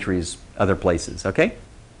non-zero entries other places, okay?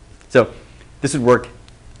 So this would work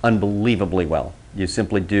unbelievably well. You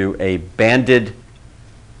simply do a banded,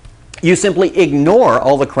 you simply ignore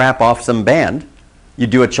all the crap off some band. You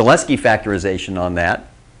do a Cholesky factorization on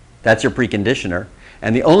that. That's your preconditioner.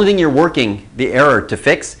 And the only thing you're working the error to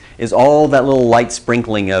fix is all that little light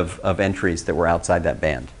sprinkling of entries that were outside that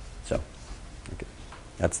band. So okay.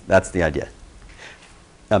 That's the idea.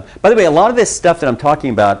 By the way, a lot of this stuff that I'm talking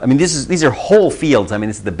about, I mean, these are whole fields. I mean,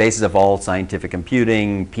 this is the basis of all scientific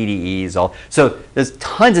computing, PDEs, all. So there's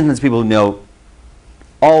tons and tons of people who know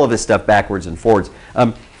all of this stuff backwards and forwards.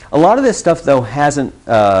 A lot of this stuff, though, hasn't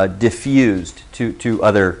diffused to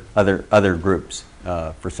other groups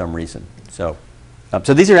for some reason. So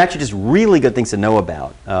these are actually just really good things to know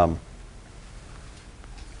about.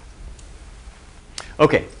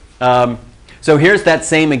 Okay. So here's that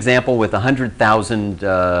same example with 100,000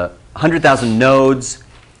 nodes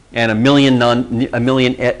and a million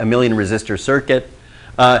resistor circuit.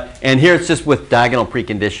 And here it's just with diagonal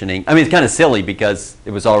preconditioning. I mean, it's kind of silly because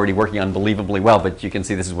it was already working unbelievably well, but you can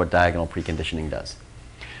see this is what diagonal preconditioning does.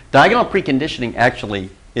 Diagonal preconditioning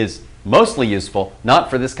actually is mostly useful,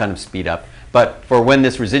 not for this kind of speed up, but for when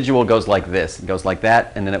this residual goes like this. It goes like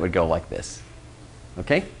that, and then it would go like this.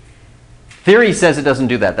 Okay? Theory says it doesn't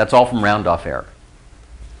do that. That's all from round-off error.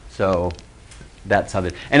 So that's how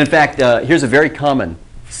they... And in fact, here's a very common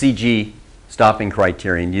CG stopping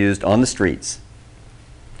criterion used on the streets.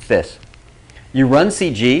 It's this. You run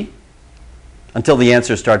CG until the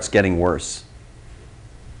answer starts getting worse.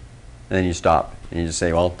 And then you stop. And you just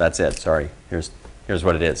say, well, that's it. Sorry. Here's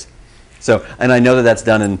what it is. So, and I know that that's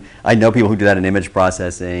done, and I know people who do that in image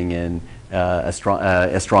processing and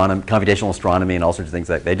computational astronomy and all sorts of things.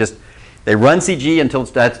 Like they run CG until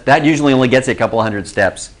that usually only gets you a couple hundred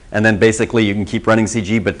steps, and then basically you can keep running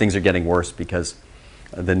CG, but things are getting worse because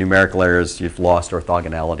the numerical errors, you've lost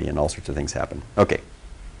orthogonality, and all sorts of things happen. Okay.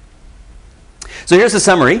 So here's a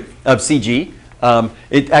summary of CG.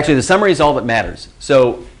 Actually, the summary is all that matters.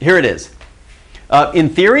 So here it is. In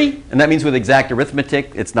theory, and that means with exact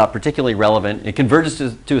arithmetic, it's not particularly relevant. It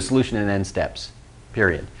converges to a solution in n steps,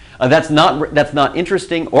 period. That's not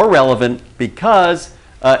interesting or relevant because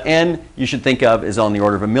n, you should think of, is on the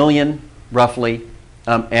order of 1 million, roughly.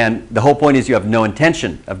 And the whole point is you have no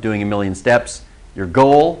intention of doing 1 million steps. Your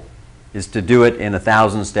goal is to do it in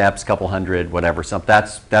 1,000 steps, couple hundred, whatever. So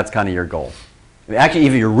that's kind of your goal. Actually,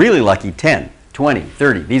 if you're really lucky, 10, 20,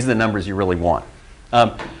 30. These are the numbers you really want.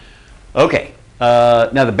 Okay.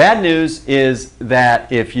 Now the bad news is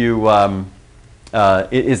that if you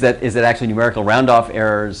is that actually numerical round-off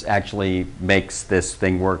errors actually makes this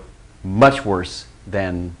thing work much worse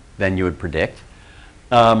than you would predict.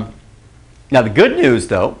 Now the good news,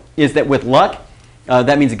 though, is that with luck,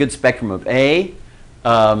 that means a good spectrum of A.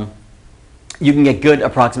 You can get good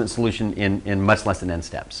approximate solution in much less than n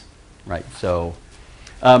steps, right? So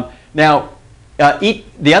now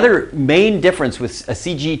the other main difference with a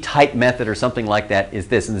CG type method or something like that is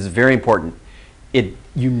this, and this is very important. You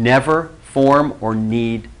never form or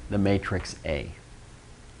need the matrix A.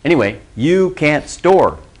 Anyway, you can't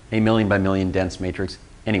store a million by million dense matrix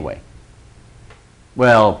anyway.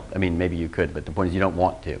 Well, I mean, maybe you could, but the point is you don't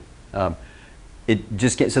want to. So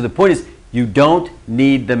the point is you don't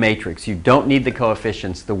need the matrix. You don't need the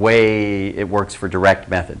coefficients the way it works for direct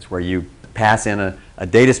methods, where you pass in a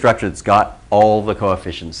data structure that's got all the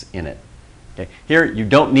coefficients in it. Okay. Here, you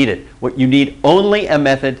don't need it. What you need only a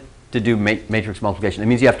method to do matrix multiplication. It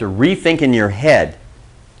means you have to rethink in your head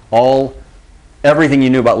everything you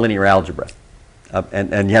knew about linear algebra.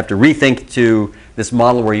 And you have to rethink to this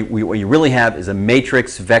model where what you really have is a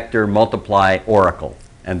matrix vector multiply oracle.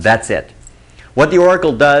 And that's it. What the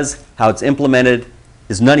oracle does, how it's implemented,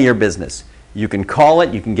 is none of your business. You can call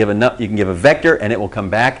it, you can give a vector, and it will come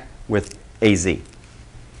back with AZ.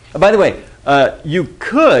 By the way, you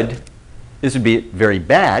could, this would be very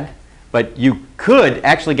bad, but you could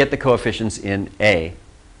actually get the coefficients in A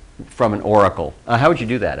from an oracle. How would you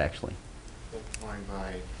do that, actually? Multiplying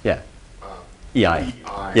by EI.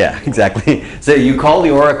 Yeah, exactly. So you call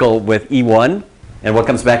the oracle with E1, and what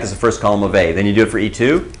comes back is the first column of A. Then you do it for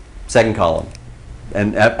E2, second column.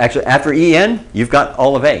 And actually, after EN, you've got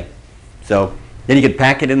all of A. So then you could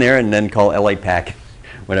pack it in there and then call LA pack,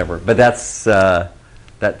 whatever. But that's not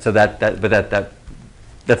the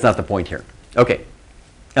point here. Okay.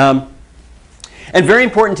 And very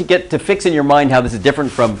important to fix in your mind how this is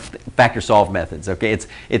different from factor solve methods. Okay,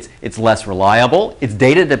 it's less reliable. It's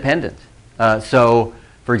data dependent. So,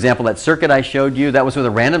 for example, that circuit I showed you, that was with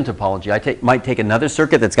a random topology. I might take another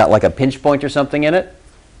circuit that's got like a pinch point or something in it.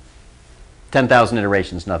 10,000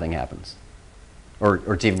 iterations, nothing happens. Or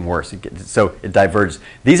it's even worse. So it diverges.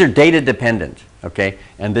 These are data dependent, okay?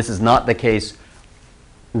 And this is not the case,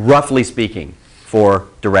 roughly speaking, for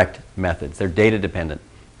direct methods. They're data dependent.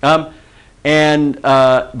 But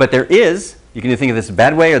there is, you can think of this the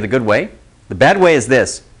bad way or the good way. The bad way is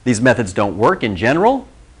this. These methods don't work in general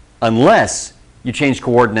unless you change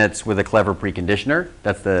coordinates with a clever preconditioner.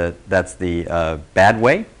 That's the bad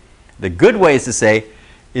way. The good way is to say,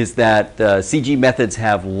 is that CG methods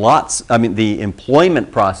have lots, I mean, the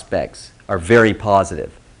employment prospects are very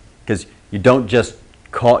positive because you don't just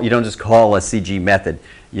call a CG method.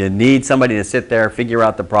 You need somebody to sit there, figure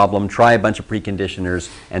out the problem, try a bunch of preconditioners,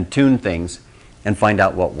 and tune things, and find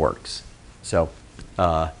out what works. So,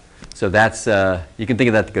 so that's you can think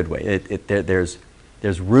of that the good way. There's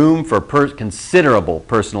room for considerable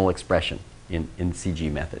personal expression in CG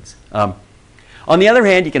methods. On the other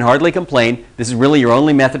hand, you can hardly complain. This is really your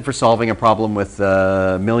only method for solving a problem with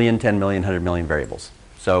million, 10 million, 100 million variables.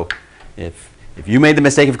 So if you made the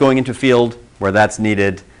mistake of going into a field where that's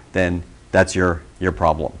needed, then that's your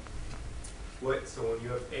problem. So when you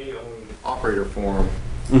have A only in operator form,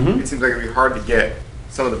 it seems like it would be hard to get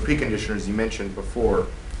some of the preconditioners you mentioned before.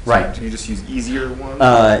 So Right. do you just use easier ones?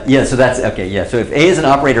 Yeah, so that's, okay, yeah. So if A is an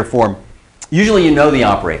operator form, usually you know the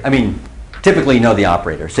operator. I mean, typically you know the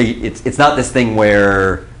operator. So it's not this thing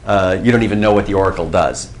where you don't even know what the oracle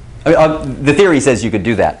does. I mean, the theory says you could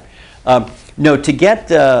do that. No, to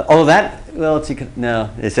get, although that, well, let's see, no.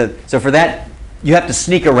 It says, so for that, you have to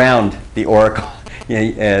sneak around the oracle. Yeah,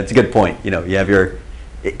 it's a good point. You know, you have your,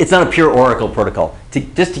 it's not a pure oracle protocol.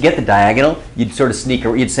 Just to get the diagonal, you'd sort of sneak,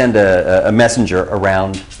 or you'd send a messenger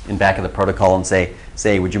around in back of the protocol and say,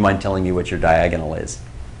 would you mind telling me what your diagonal is?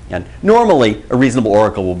 And normally, a reasonable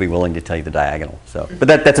oracle will be willing to tell you the diagonal. So, but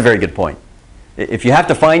that's a very good point. If you have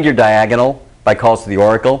to find your diagonal by calls to the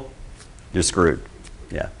oracle, you're screwed.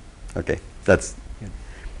 Yeah. Okay. That's.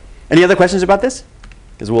 Any other questions about this?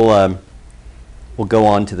 Because we'll go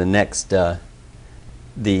on to the next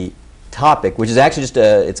the topic, which is actually just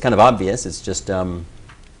it's kind of obvious. It's just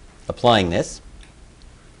applying this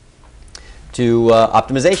to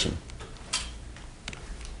optimization.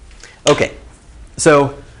 Okay.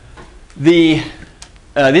 So these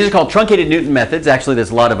are called truncated Newton methods. Actually,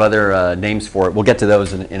 there's a lot of other names for it. We'll get to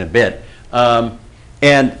those in a bit. They're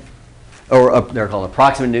called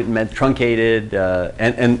approximate Newton method, truncated,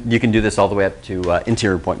 and you can do this all the way up to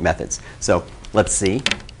interior point methods. So let's see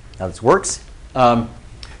how this works.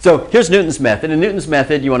 So here's Newton's method. In Newton's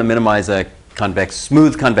method, you want to minimize a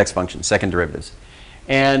smooth convex function, second derivatives.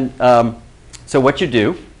 And so what you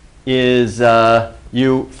do is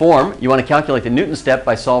you want to calculate the Newton step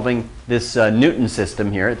by solving this Newton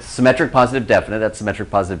system here. It's symmetric positive definite. That's symmetric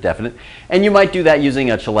positive definite. And you might do that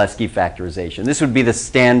using a Cholesky factorization. This would be the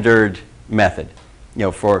standard method, you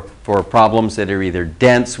know, for problems that are either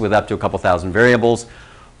dense with up to a couple thousand variables,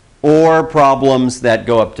 or problems that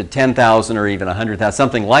go up to 10,000 or even 100,000,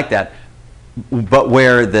 something like that, but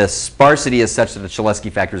where the sparsity is such that the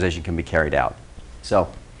Cholesky factorization can be carried out. So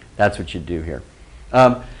that's what you do here.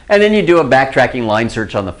 And then you do a backtracking line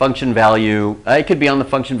search on the function value. It could be on the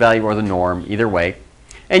function value or the norm, either way.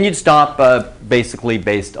 And you'd stop basically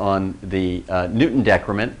based on the Newton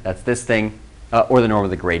decrement, that's this thing, or the norm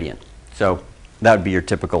of the gradient. So that would be your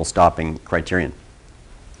typical stopping criterion.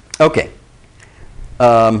 Okay.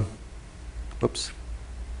 Oops.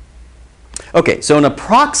 Okay, so an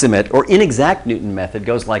approximate or inexact Newton method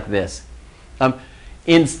goes like this.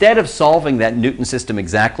 Instead of solving that Newton system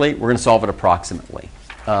exactly, we're going to solve it approximately.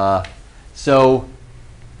 And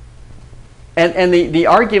the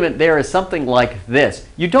argument there is something like this.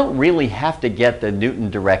 You don't really have to get the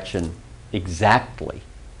Newton direction exactly.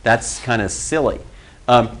 That's kind of silly.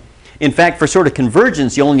 In fact, for sort of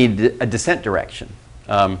convergence, you only need a descent direction.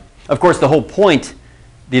 Of course, the whole point,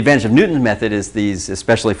 the advantage of Newton's method is these,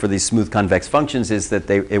 especially for these smooth convex functions, is that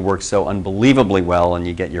it works so unbelievably well and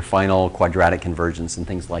you get your final quadratic convergence and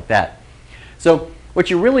things like that. So what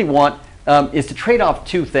you really want is to trade off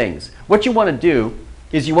two things. What you want to do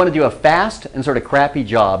is you want to do a fast and sort of crappy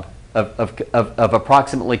job of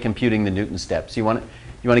approximately computing the Newton steps. You want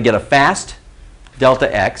to get a fast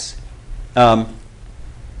delta x.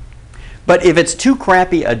 But if it's too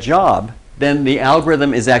crappy a job, then the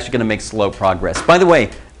algorithm is actually going to make slow progress. By the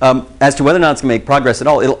way, as to whether or not it's going to make progress at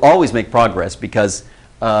all, it'll always make progress because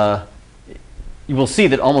you will see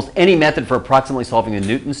that almost any method for approximately solving the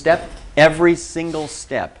Newton step, every single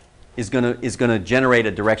step is going to generate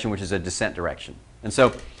a direction which is a descent direction. And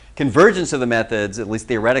so convergence of the methods, at least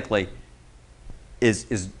theoretically, is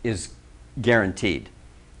guaranteed.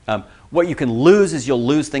 What you can lose is you'll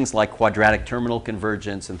lose things like quadratic terminal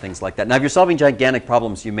convergence and things like that. Now, if you're solving gigantic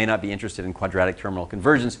problems, you may not be interested in quadratic terminal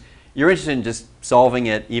convergence. You're interested in just solving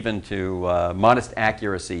it even to modest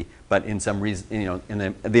accuracy, but in some reason, you know,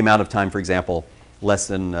 in the amount of time, for example, less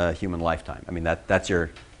than a human lifetime. I mean, that's your.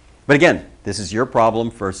 But again, this is your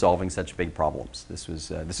problem for solving such big problems. This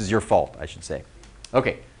is your fault, I should say.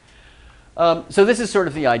 Okay. So this is sort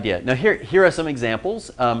of the idea. Now, here are some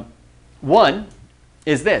examples. One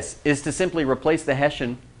is to simply replace the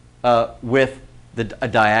Hessian with a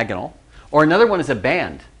diagonal. Or another one is a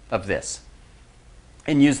band of this.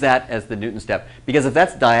 And use that as the Newton step. Because if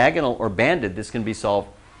that's diagonal or banded, this can be solved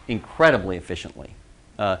incredibly efficiently.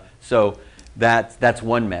 So that's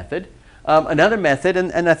one method. Another method,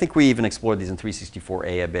 and I think we even explored these in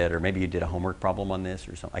 364A a bit, or maybe you did a homework problem on this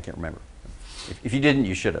or something. I can't remember. If you didn't,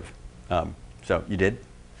 you should have. So you did?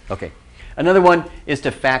 OK. Another one is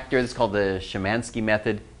to factor. This is called the Szymanski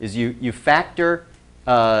method. Is you factor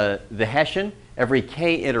the Hessian every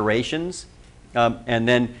k iterations, and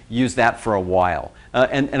then use that for a while.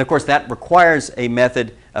 And of course, that requires a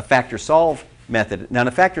method, a factor-solve method. Now, in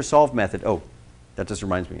a factor-solve method, oh, that just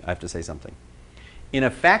reminds me, I have to say something. In a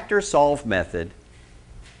factor-solve method,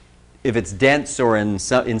 if it's dense or in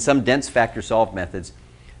some dense factor-solve methods,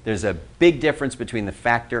 there's a big difference between the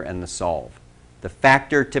factor and the solve. The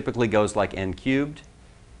factor typically goes like n cubed,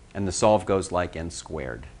 and the solve goes like n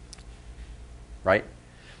squared. Right?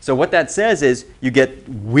 So what that says is you get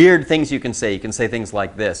weird things you can say. You can say things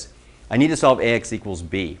like this. I need to solve ax equals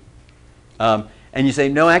b. And you say,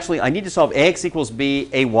 no, actually, I need to solve ax equals b,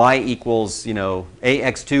 ay equals,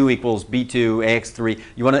 ax2 equals b2, ax3.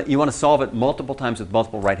 You want to solve it multiple times with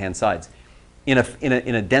multiple right-hand sides. In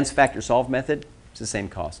a dense factor-solve method, it's the same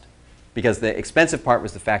cost. Because the expensive part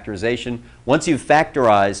was the factorization. Once you've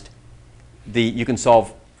factorized, you can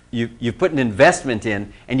solve, you've put an investment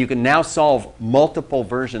in, and you can now solve multiple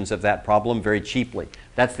versions of that problem very cheaply.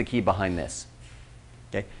 That's the key behind this.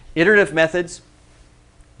 Okay? Iterative methods,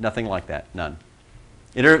 nothing like that, none.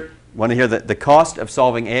 Want to hear the cost of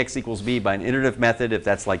solving ax equals b by an iterative method, if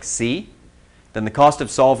that's like c, then the cost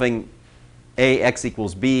of solving ax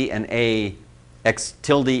equals b and ax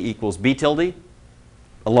tilde equals b tilde,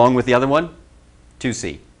 along with the other one,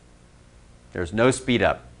 2c. There's no speed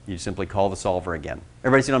up. You simply call the solver again.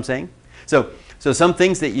 Everybody see what I'm saying? So some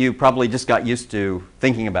things that you probably just got used to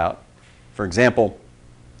thinking about. For example,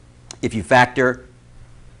 if you factor,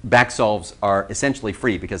 back solves are essentially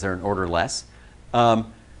free because they're an order less.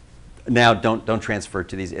 Now don't transfer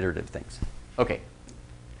to these iterative things. Okay.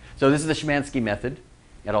 So this is the Szymanski method.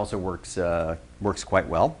 It also works quite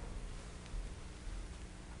well.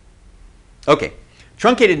 Okay.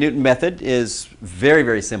 Truncated Newton method is very,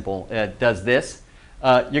 very simple. It does this.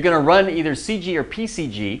 You're going to run either CG or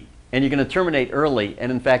PCG, and you're going to terminate early.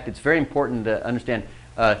 And in fact, it's very important to understand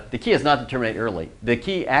the key is not to terminate early. The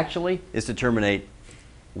key actually is to terminate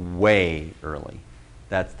way early.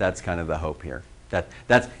 That's kind of the hope here.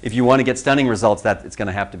 That's if you want to get stunning results, it's going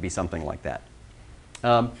to have to be something like that.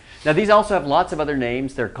 Now these also have lots of other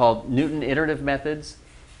names. They're called Newton iterative methods.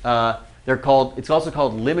 It's also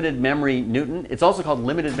called limited memory Newton. It's also called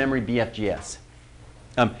limited memory BFGS.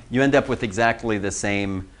 You end up with exactly the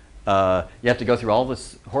same. You have to go through all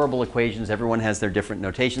this horrible equations. Everyone has their different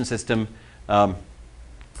notation system. But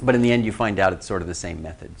in the end, you find out it's sort of the same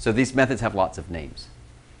method. So these methods have lots of names.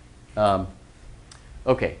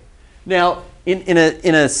 OK. Now, in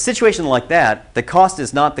a situation like that, the cost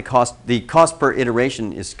is not the cost. The cost per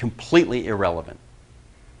iteration is completely irrelevant.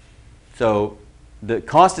 So the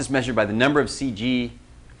cost is measured by the number of CG.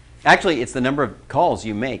 Actually, it's the number of calls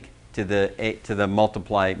you make to the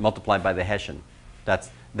multiply by the Hessian. That's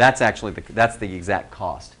actually the exact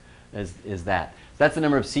cost. Is that? That's the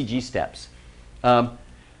number of CG steps. And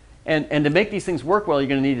to make these things work well, you're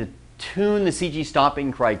going to need to tune the CG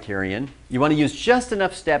stopping criterion. You want to use just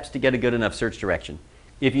enough steps to get a good enough search direction.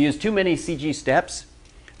 If you use too many CG steps,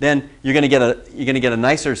 then you're going to get a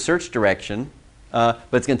nicer search direction, but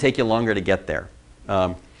it's going to take you longer to get there.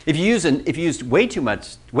 If you use way too many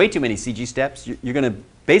CG steps, you're going to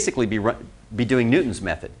basically be doing Newton's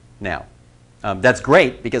method now. That's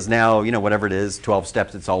great because now, whatever it is, 12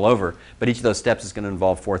 steps, it's all over. But each of those steps is going to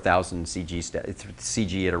involve 4,000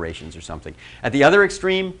 CG iterations or something. At the other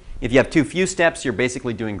extreme, if you have too few steps, you're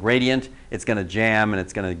basically doing gradient. It's going to jam, and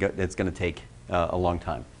it's going to take a long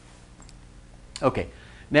time. OK.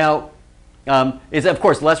 Now, it's, of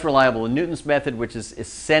course, less reliable than Newton's method, which is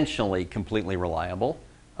essentially completely reliable.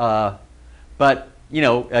 But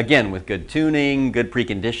again, with good tuning, good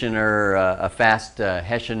preconditioner, a fast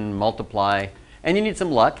Hessian multiply, and you need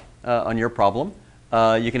some luck on your problem,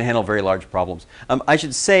 you can handle very large problems. I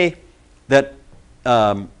should say that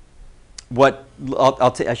I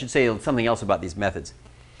should say something else about these methods.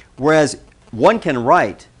 Whereas one can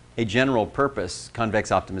write a general purpose convex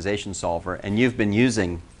optimization solver, and you've been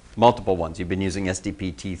using multiple ones. You've been using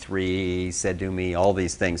SDP T3, Sedumi, all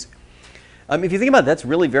these things. If you think about it, that's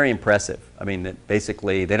really very impressive. I mean, that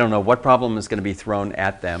basically, they don't know what problem is going to be thrown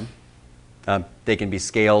at them. They can be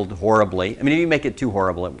scaled horribly. I mean, if you make it too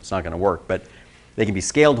horrible, it's not going to work. But they can be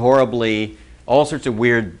scaled horribly, all sorts of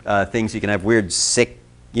weird things. You can have weird, sick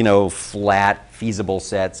you know, flat, feasible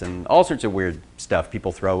sets and all sorts of weird stuff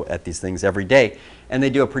people throw at these things every day, and they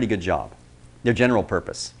do a pretty good job. They're general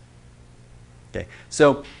purpose. Okay,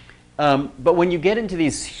 so, but when you get into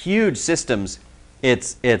these huge systems,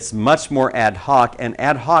 it's much more ad hoc, and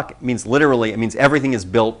ad hoc means literally, it means everything is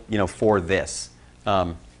built, you know, for this.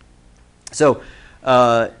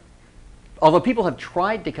 Although people have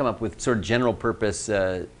tried to come up with sort of general purpose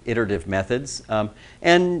iterative methods,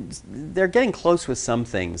 and they're getting close with some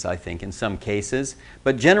things, I think, in some cases.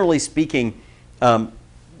 But generally speaking, you're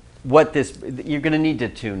going to need to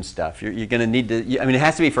tune stuff. You're going to need to, I mean, it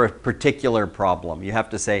has to be for a particular problem. You have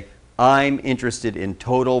to say, I'm interested in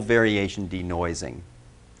total variation denoising,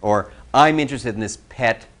 or I'm interested in this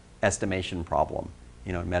PET estimation problem,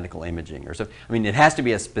 you know, in medical imaging or so. I mean, it has to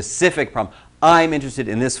be a specific problem. I'm interested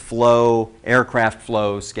in this flow, aircraft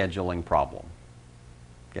flow scheduling problem.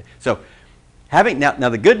 Okay, so now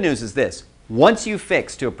the good news is this. Once you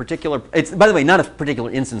fix to a particular, it's, by the way, not a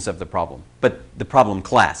particular instance of the problem, but the problem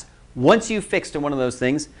class. Once you fix to one of those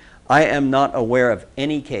things, I am not aware of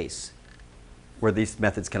any case where these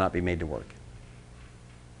methods cannot be made to work.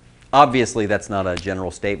 Obviously, that's not a general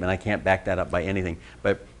statement. I can't back that up by anything.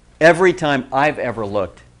 But every time I've ever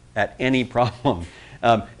looked at any problem,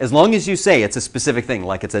 as long as you say it's a specific thing,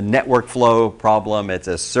 like it's a network flow problem, it's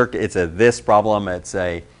a circuit, it's a this problem, it's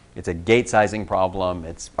a gate sizing problem,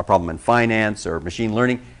 it's a problem in finance or machine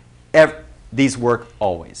learning, these work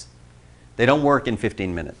always. They don't work in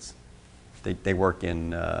 15 minutes. They work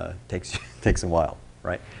in, takes a while,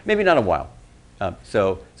 right? Maybe not a while.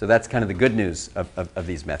 So that's kind of the good news of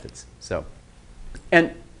these methods.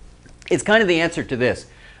 And it's kind of the answer to this.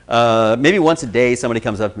 Maybe once a day somebody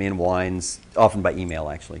comes up to me and whines, often by email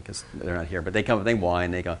actually, because they're not here, but they come up, they whine,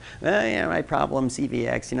 they go, oh, yeah, my problem,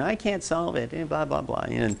 CVX, you know, I can't solve it, blah, blah, blah.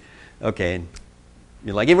 And okay, and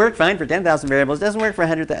you're like, it worked fine for 10,000 variables, it doesn't work for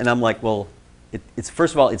 100,000. And I'm like, well, it's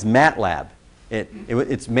first of all, it's MATLAB.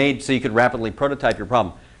 It's made so you could rapidly prototype your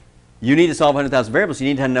problem. You need to solve 100,000 variables, you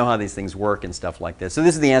need to know how these things work and stuff like this. So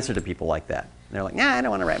this is the answer to people like that. And they're like, nah, I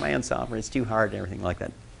don't want to write my own software, it's too hard and everything like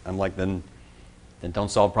that. I'm like, then don't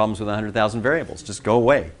solve problems with 100,000 variables. Just go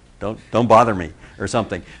away. Don't bother me or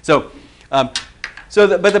something. But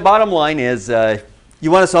the bottom line is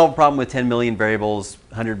you want to solve a problem with 10 million variables,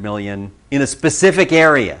 100 million, in a specific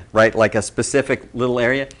area, right? Like a specific little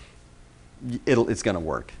area, it's going to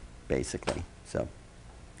work, basically. So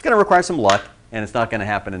it's going to require some luck, and it's not going to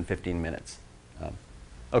happen in 15 minutes.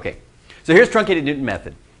 Okay, so here's Truncated Newton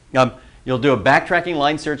Method. You'll do a backtracking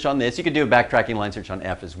line search on this. You could do a backtracking line search on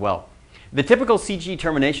F as well. The typical CG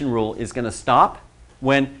termination rule is going to stop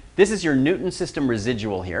when this is your Newton system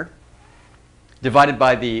residual here, divided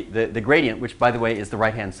by the gradient, which, by the way, is the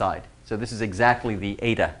right-hand side. So this is exactly the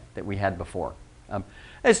eta that we had before.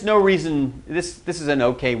 There's no reason, this is an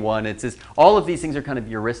okay one. It's just, all of these things are kind of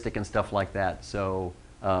heuristic and stuff like that. So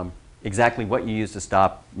exactly what you use to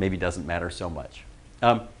stop maybe doesn't matter so much.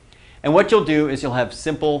 And what you'll do is you'll have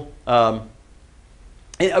simple,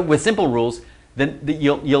 with simple rules, then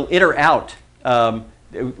you'll iter out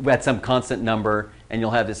at some constant number, and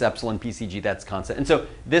you'll have this epsilon PCG that's constant. And so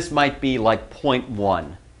this might be like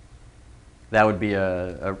 0.1. That would be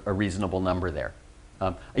a reasonable number there.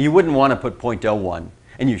 You wouldn't want to put 0.01,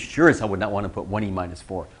 and you sure as hell would not want to put 1e minus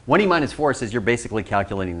 4. 1e minus 4 says you're basically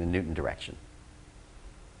calculating the Newton direction.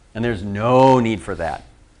 And there's no need for that.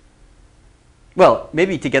 Well,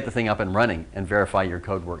 maybe to get the thing up and running and verify your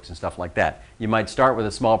code works and stuff like that. You might start with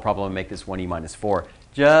a small problem and make this 1e minus 4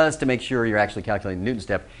 just to make sure you're actually calculating the Newton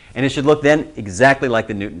step. And it should look then exactly like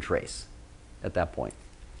the Newton trace at that point.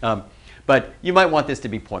 But you might want this to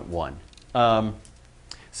be 0.1.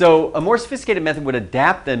 So a more sophisticated method would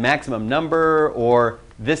adapt the maximum number, or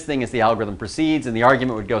this thing as the algorithm proceeds, and the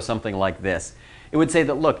argument would go something like this. It would say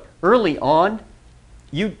that, look, early on,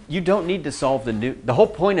 you don't need to solve the Newton. The whole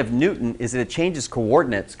point of Newton is that it changes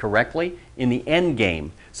coordinates correctly in the end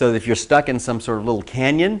game. So that if you're stuck in some sort of little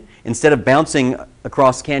canyon, instead of bouncing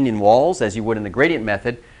across canyon walls as you would in the gradient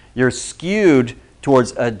method, you're skewed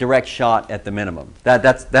towards a direct shot at the minimum.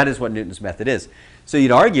 That is what Newton's method is. So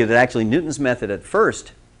you'd argue that actually Newton's method at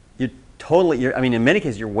first, I mean, in many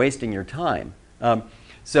cases, you're wasting your time.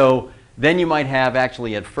 So then you might have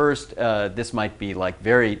actually at first, this might be like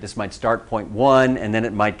this might start 0.1, and then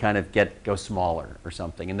it might kind of go smaller or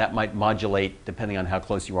something. And that might modulate depending on how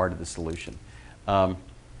close you are to the solution.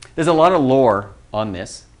 There's a lot of lore on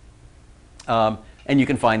this. And you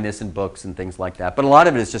can find this in books and things like that. But a lot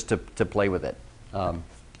of it is just to play with it.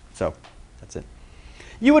 So that's it.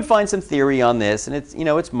 You would find some theory on this, and it's, you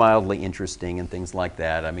know, it's mildly interesting and things like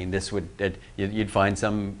that. I mean, this would, you'd find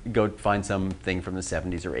go find something from the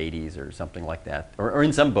 70s or 80s or something like that, or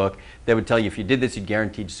in some book that would tell you if you did this, you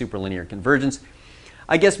guaranteed superlinear convergence.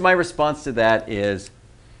 I guess my response to that is,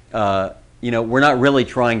 you know, we're not really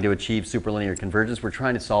trying to achieve superlinear convergence. We're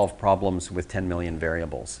trying to solve problems with 10 million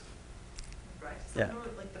variables. Right. Yeah.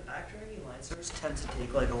 Like the backtracking line search tend to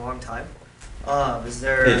take like a long time. Is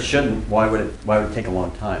there? It shouldn't. Why would it take a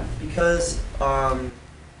long time? Because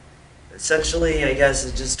essentially, I guess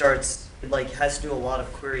it just starts. It like has to do a lot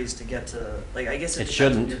of queries to get to like. I guess it depends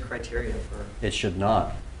shouldn't. on your criteria for. It should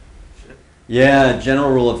not. Should it? Yeah.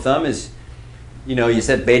 General rule of thumb is, you know, you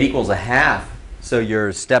said beta equals a half, so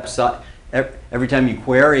your step size. Every time you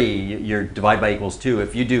query, your divide by equals 2.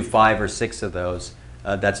 If you do 5 or 6 of those,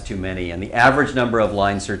 that's too many. And the average number of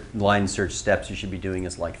line search steps you should be doing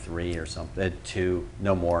is like 3 or something, 2,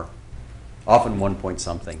 no more. Often 1 point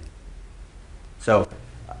something. So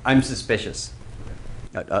I'm suspicious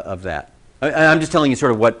of that. I'm just telling you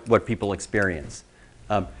sort of what people experience.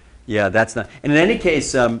 Yeah, that's not. And in any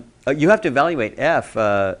case, you have to evaluate F.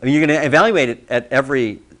 I mean, you're going to evaluate it at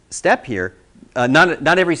every step here.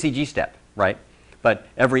 Not every CG step, right? But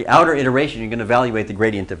every outer iteration, you're going to evaluate the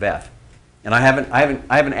gradient of F. And I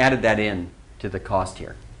haven't added that in to the cost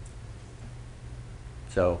here.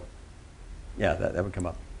 So, yeah, that would come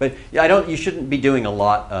up. But yeah, you shouldn't be doing a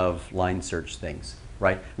lot of line search things,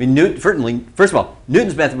 right? I mean, certainly, first of all,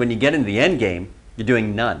 Newton's method, when you get into the end game, you're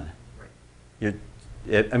doing none. I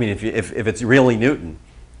mean, if it's really Newton,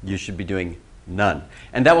 you should be doing none.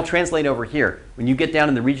 And that will translate over here. When you get down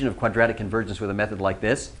in the region of quadratic convergence with a method like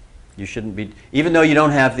this, you shouldn't be, even though you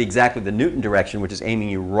don't have exactly the Newton direction, which is aiming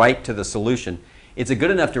you right to the solution, it's a good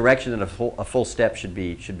enough direction that a full step should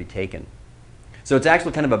be taken. So it's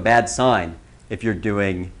actually kind of a bad sign if you're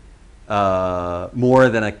doing more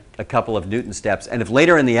than a couple of Newton steps. And if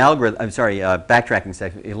later in the algorithm, I'm sorry, backtracking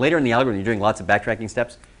steps, if later in the algorithm you're doing lots of backtracking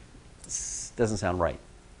steps, it doesn't sound right.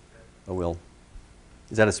 Oh, well.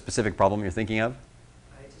 Is that a specific problem you're thinking of?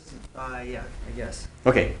 Yeah, I guess.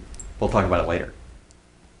 Okay, we'll talk about it later.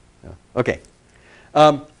 Okay.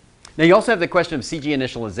 Now you also have the question of CG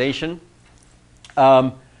initialization.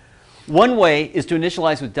 One way is to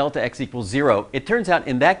initialize with delta x equals 0. It turns out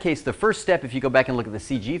in that case, the first step, if you go back and look at the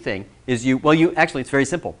CG thing, is actually it's very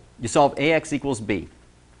simple. You solve ax equals b.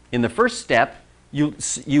 In the first step, you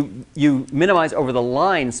minimize over the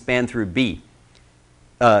line span through b.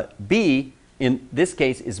 B, in this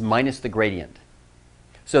case, is minus the gradient.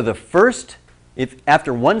 So the first,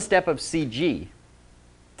 after one step of CG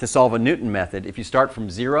to solve a Newton method, if you start from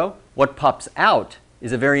 0, what pops out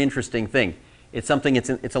is a very interesting thing. It's something,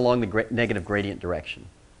 it's along the negative gradient direction.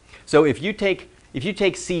 So if you take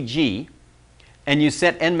CG and you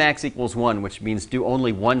set n max equals 1, which means do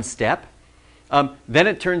only one step, then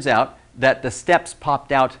it turns out that the steps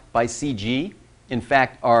popped out by CG, in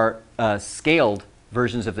fact, are scaled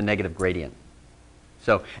versions of the negative gradient.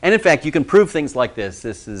 So, and in fact, you can prove things like this.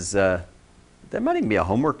 This is, there might even be a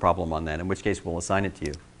homework problem on that, in which case we'll assign it to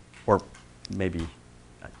you. Or maybe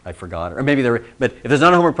I forgot, or maybe but if there's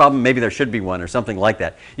not a homework problem, maybe there should be one or something like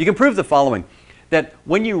that. You can prove the following, that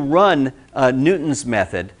when you run Newton's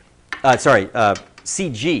method,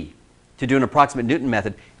 CG, to do an approximate Newton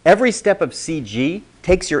method, every step of CG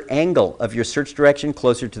takes your angle of your search direction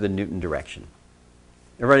closer to the Newton direction.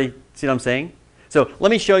 Everybody see what I'm saying? So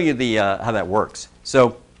let me show you how that works.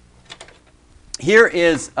 So here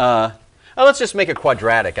is, let's just make a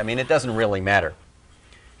quadratic. I mean, it doesn't really matter.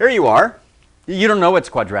 Here you are. You don't know it's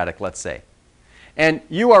quadratic, let's say. And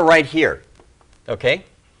you are right here, okay?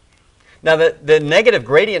 Now, the negative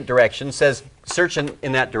gradient direction says search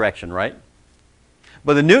in that direction, right?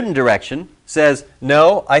 But the Newton direction says,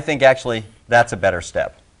 no, I think actually that's a better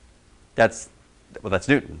step. That's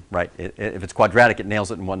Newton, right? If it's quadratic, it nails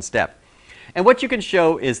it in one step. And what you can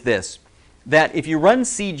show is this, that if you run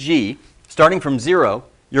CG, starting from 0,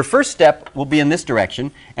 your first step will be in this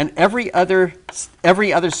direction, and every other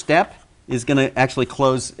step is going to actually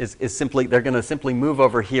close, they're going to simply move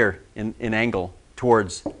over here in angle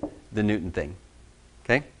towards the Newton thing.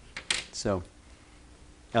 Okay? So,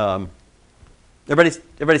 everybody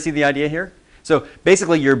see the idea here? So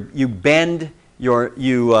basically you bend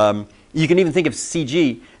you can even think of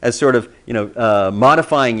CG as sort of,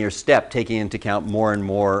 modifying your step, taking into account more and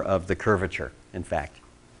more of the curvature, in fact.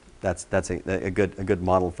 That's a good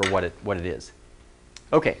model for what it is.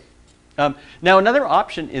 Okay. Now another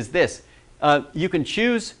option is this. You can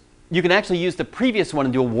actually use the previous one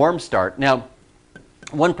and do a warm start. Now,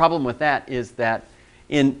 one problem with that is that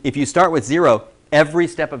if you start with 0, every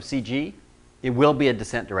step of CG, it will be a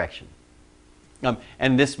descent direction.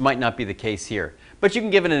 And this might not be the case here. But you can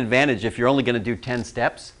give it an advantage if you're only going to do 10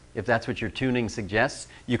 steps. If that's what your tuning suggests,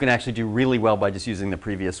 you can actually do really well by just using the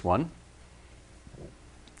previous one.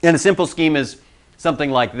 And a simple scheme is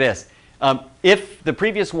something like this. If the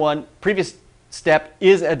previous step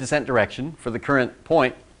is a descent direction for the current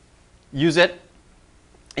point, use it,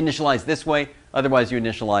 initialize this way, otherwise you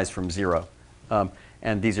initialize from 0.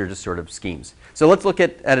 And these are just sort of schemes. So let's look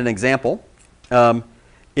at an example.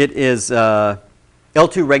 It is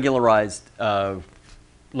L2 regularized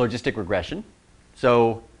logistic regression.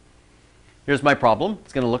 So here's my problem.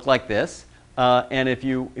 It's going to look like this. And if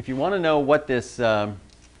you want to know what this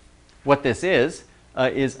is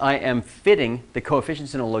I am fitting the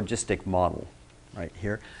coefficients in a logistic model right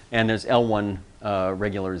here. And there's L1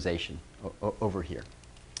 regularization over here.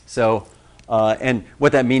 So, and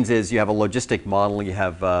what that means is you have a logistic model, you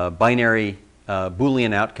have a binary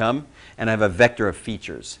Boolean outcome, and I have a vector of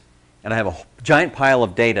features. And I have a giant pile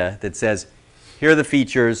of data that says, here are the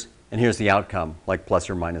features, and here's the outcome, like plus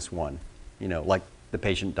or minus 1. You know, like the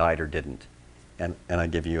patient died or didn't. And I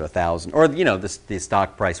give you 1,000. Or, you know, the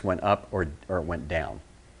stock price went up or it went down.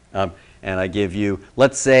 And I give you,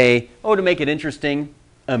 let's say, oh, to make it interesting,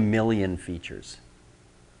 1,000,000 features.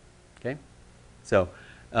 Okay? So,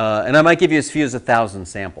 and I might give you as few as 1,000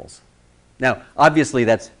 samples. Now, obviously,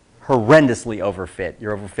 that's horrendously overfit.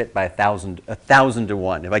 You're overfit by 1,000 to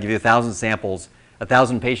 1. If I give you 1,000 samples,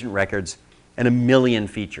 1,000 patient records, and 1,000,000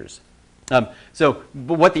 features. But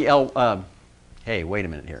what the hey, wait a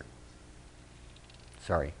minute here.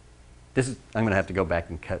 Sorry. I'm going to have to go back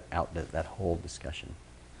and cut out that whole discussion.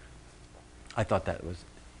 I thought that was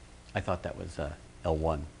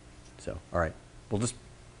L1. So, all right. We'll just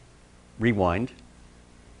rewind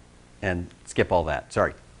and skip all that.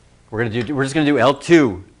 Sorry. We're just going to do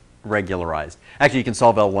L2 regularized. Actually, you can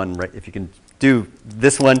solve L1 if you can do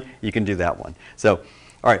this one, you can do that one. So,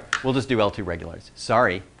 all right, we'll just do L2 regularized.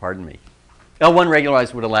 Sorry, pardon me. L1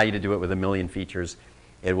 regularized would allow you to do it with 1,000,000 features.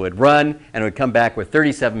 It would run, and it would come back with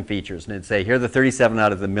 37 features. And it'd say, here are the 37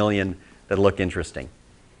 out of the 1,000,000 that look interesting.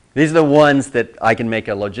 These are the ones that I can make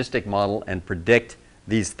a logistic model and predict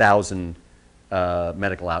these 1,000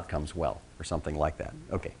 medical outcomes well, or something like that.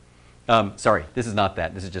 Okay. Sorry, this is not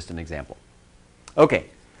that. This is just an example. Okay.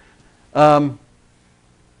 All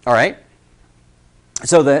right.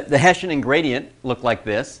 So the Hessian and gradient look like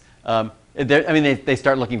this. They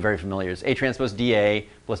start looking very familiar. It's A transpose dA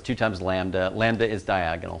plus 2 times lambda. Lambda is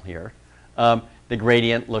diagonal here. The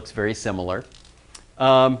gradient looks very similar.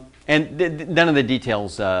 And none of the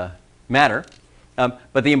details matter.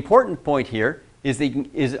 But the important point here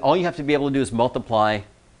is all you have to be able to do is multiply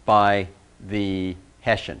by the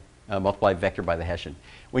Hessian, multiply vector by the Hessian.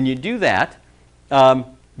 When you do that,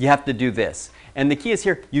 you have to do this. And the key is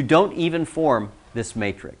here, you don't even form this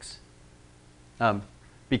matrix.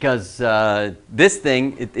 Because this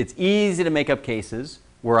thing, it's easy to make up cases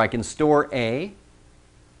where I can store A,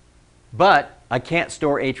 but I can't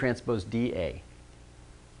store A transpose dA.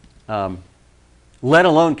 Let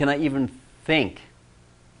alone can I even think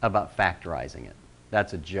about factorizing it.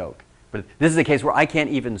 That's a joke. But this is a case where I can't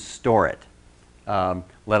even store it,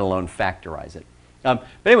 let alone factorize it. But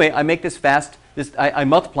anyway, I make this fast. I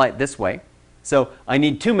multiply it this way. So I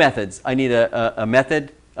need 2 methods. I need a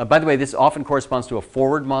method. By the way, this often corresponds to a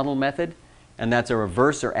forward model method, and that's a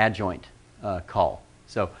reverse or adjoint call.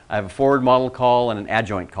 So I have a forward model call and an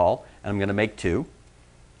adjoint call, and I'm going to make 2.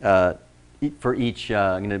 For each,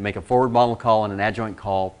 I'm going to make a forward model call and an adjoint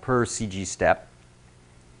call per CG step.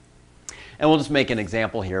 And we'll just make an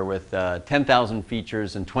example here with 10,000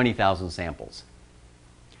 features and 20,000 samples.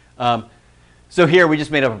 So here we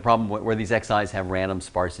just made up a problem where these XIs have random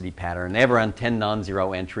sparsity pattern. They have around 10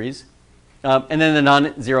 non-zero entries. And then the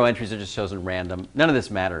non-zero entries are just chosen random. None of this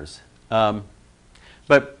matters.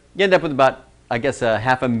 But you end up with about, I guess,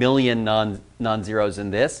 500,000 non-zeros in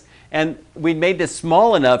this. And we made this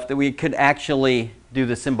small enough that we could actually do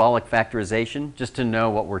the symbolic factorization just to know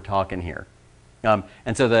what we're talking here.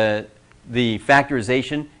 And so the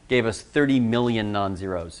factorization gave us 30 million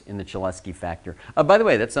non-zeros in the Cholesky factor. By the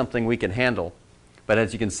way, that's something we can handle. But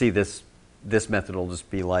as you can see, this method will just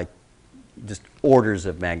be like just orders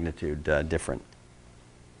of magnitude different.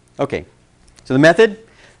 Okay, so the method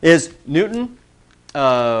is Newton,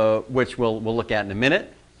 which we'll look at in a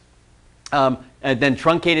minute. And then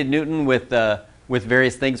truncated Newton with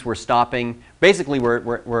various things. We're stopping. Basically,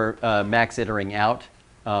 we're max iterating out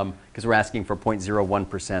because we're asking for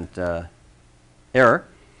 0.01% error.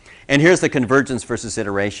 And here's the convergence versus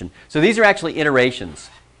iteration. So these are actually iterations.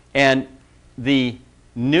 And the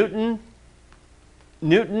Newton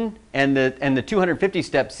and the 250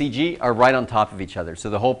 step CG are right on top of each other. So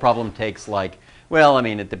the whole problem takes like Well, I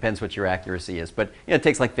mean, it depends what your accuracy is, but it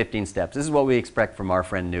takes like 15 steps. This is what we expect from our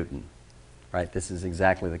friend Newton, right? This is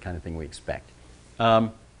exactly the kind of thing we expect.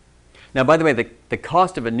 Now, by the way, the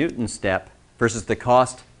cost of a Newton step versus the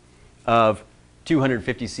cost of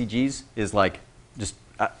 250 CGs is like just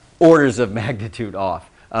orders of magnitude off.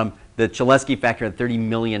 The Cholesky factor had 30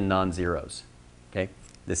 million non-zeros. Okay,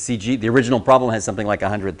 the original problem has something like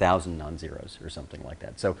 100,000 non-zeros or something like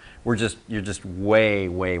that. So you're just way,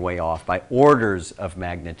 way, way off by orders of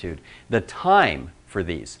magnitude. The time for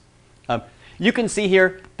these, you can see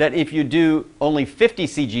here that if you do only 50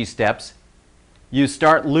 CG steps, you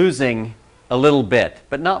start losing a little bit,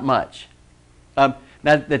 but not much. Now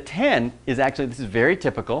the 10 is actually, this is very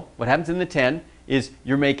typical. What happens in the 10 is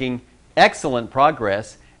you're making excellent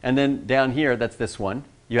progress, and then down here, that's this one,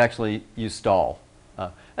 you stall.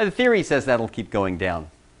 The theory says that'll keep going down,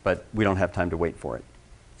 but we don't have time to wait for it.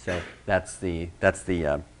 So that's the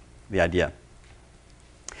idea.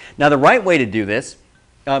 Now the right way to do this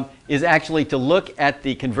is actually to look at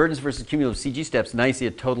the convergence versus cumulative CG steps. Now you see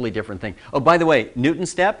a totally different thing. Oh, by the way, Newton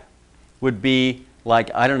step would be like,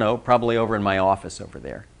 I don't know, probably over in my office over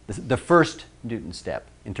there. The first Newton step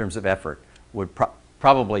in terms of effort would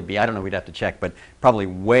probably be, I don't know, we'd have to check, but probably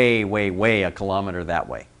way, way, way a kilometer that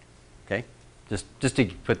way. Okay? Just to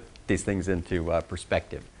put these things into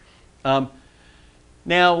perspective.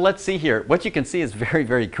 Now let's see here. What you can see is very,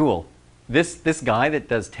 very cool. This guy that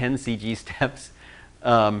does 10 CG steps,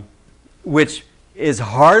 which is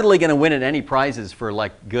hardly going to win at any prizes for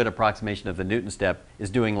like good approximation of the Newton step, is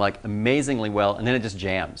doing like amazingly well, and then it just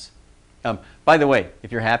jams. By the way,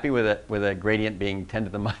 if you're happy with a gradient being 10 to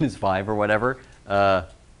the minus 5 or whatever,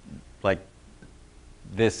 like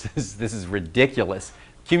this is ridiculous.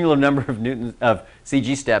 Cumulative number of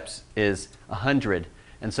CG steps is 100,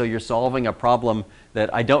 and so you're solving a problem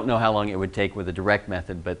that I don't know how long it would take with a direct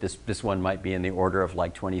method, but this one might be in the order of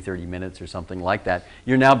like 20, 30 minutes or something like that.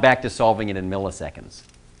 You're now back to solving it in milliseconds.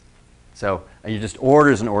 So you're just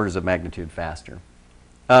orders and orders of magnitude faster.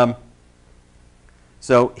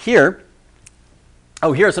 So here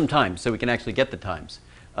are some times, so we can actually get the times.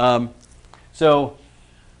 So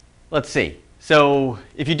let's see. So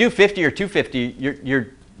if you do 50 or 250, you're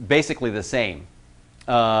basically the same.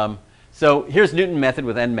 So here's Newton method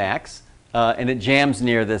with n max, and it jams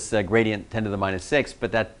near this gradient 10 to the minus 6,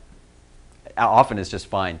 but that often is just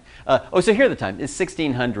fine. So here the time is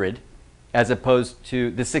 1600 as opposed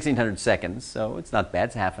to the 1600 seconds, so it's not bad,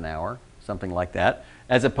 it's half an hour, something like that,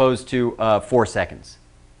 as opposed to 4 seconds.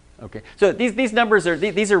 Okay, so these numbers are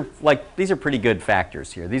these are pretty good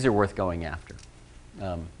factors here. These are worth going after.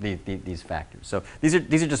 These factors. So these are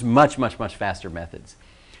just much faster methods.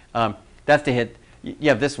 That's to hit. You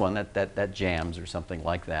have this one that jams or something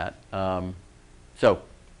like that.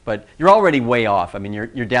 But you're already way off. I mean,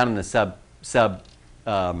 you're down in the sub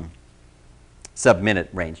minute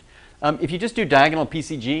range. If you just do diagonal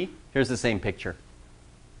PCG, here's the same picture.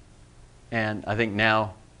 And I think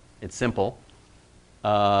now it's simple.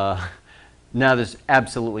 Now there's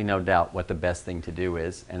absolutely no doubt what the best thing to do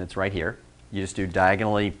is, and it's right here. You just do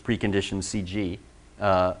diagonally preconditioned CG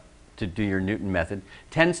to do your Newton method.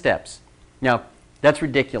 10 steps. Now, that's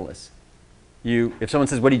ridiculous. If someone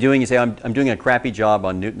says, what are you doing? You say, I'm doing a crappy job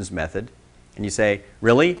on Newton's method. And you say,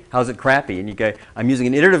 really? How's it crappy? And you go, I'm using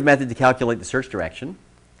an iterative method to calculate the search direction.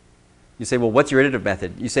 You say, well, what's your iterative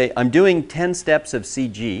method? You say, I'm doing 10 steps of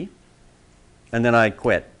CG, and then I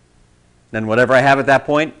quit. Then whatever I have at that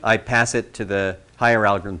point, I pass it to the higher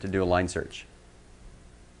algorithm to do a line search.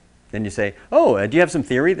 Then you say, oh, do you have some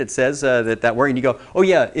theory that says that works? And you go, oh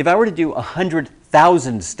yeah, if I were to do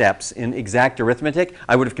 100,000 steps in exact arithmetic,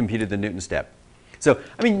 I would have computed the Newton step. So,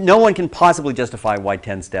 I mean, no one can possibly justify why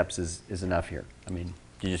 10 steps is enough here. I mean,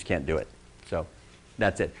 you just can't do it. So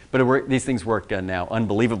that's it. But these things work now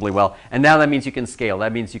unbelievably well. And now that means you can scale.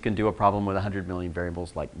 That means you can do a problem with 100 million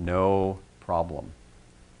variables like no problem.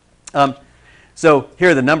 So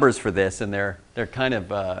here are the numbers for this, and they're kind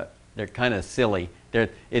of silly.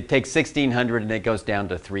 It takes 1600 and it goes down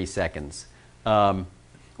to 3 seconds,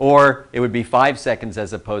 or it would be 5 seconds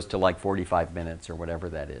as opposed to like 45 minutes or whatever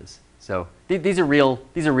that is. So these are real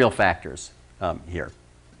factors here.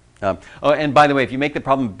 Oh, and by the way, if you make the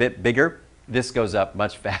problem a bit bigger, this goes up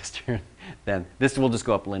much faster than this. Will just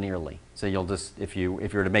go up linearly. So you'll just if you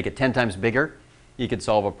were to make it 10 times bigger, you could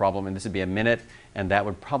solve a problem, and this would be a minute, and that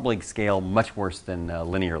would probably scale much worse than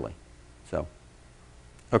linearly. So,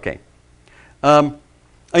 okay.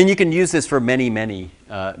 And you can use this for many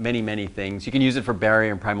things. You can use it for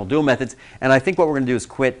barrier and primal dual methods. And I think what we're going to do is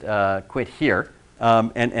quit here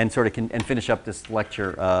and sort of finish up this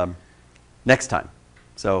lecture next time.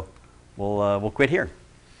 So we'll quit here.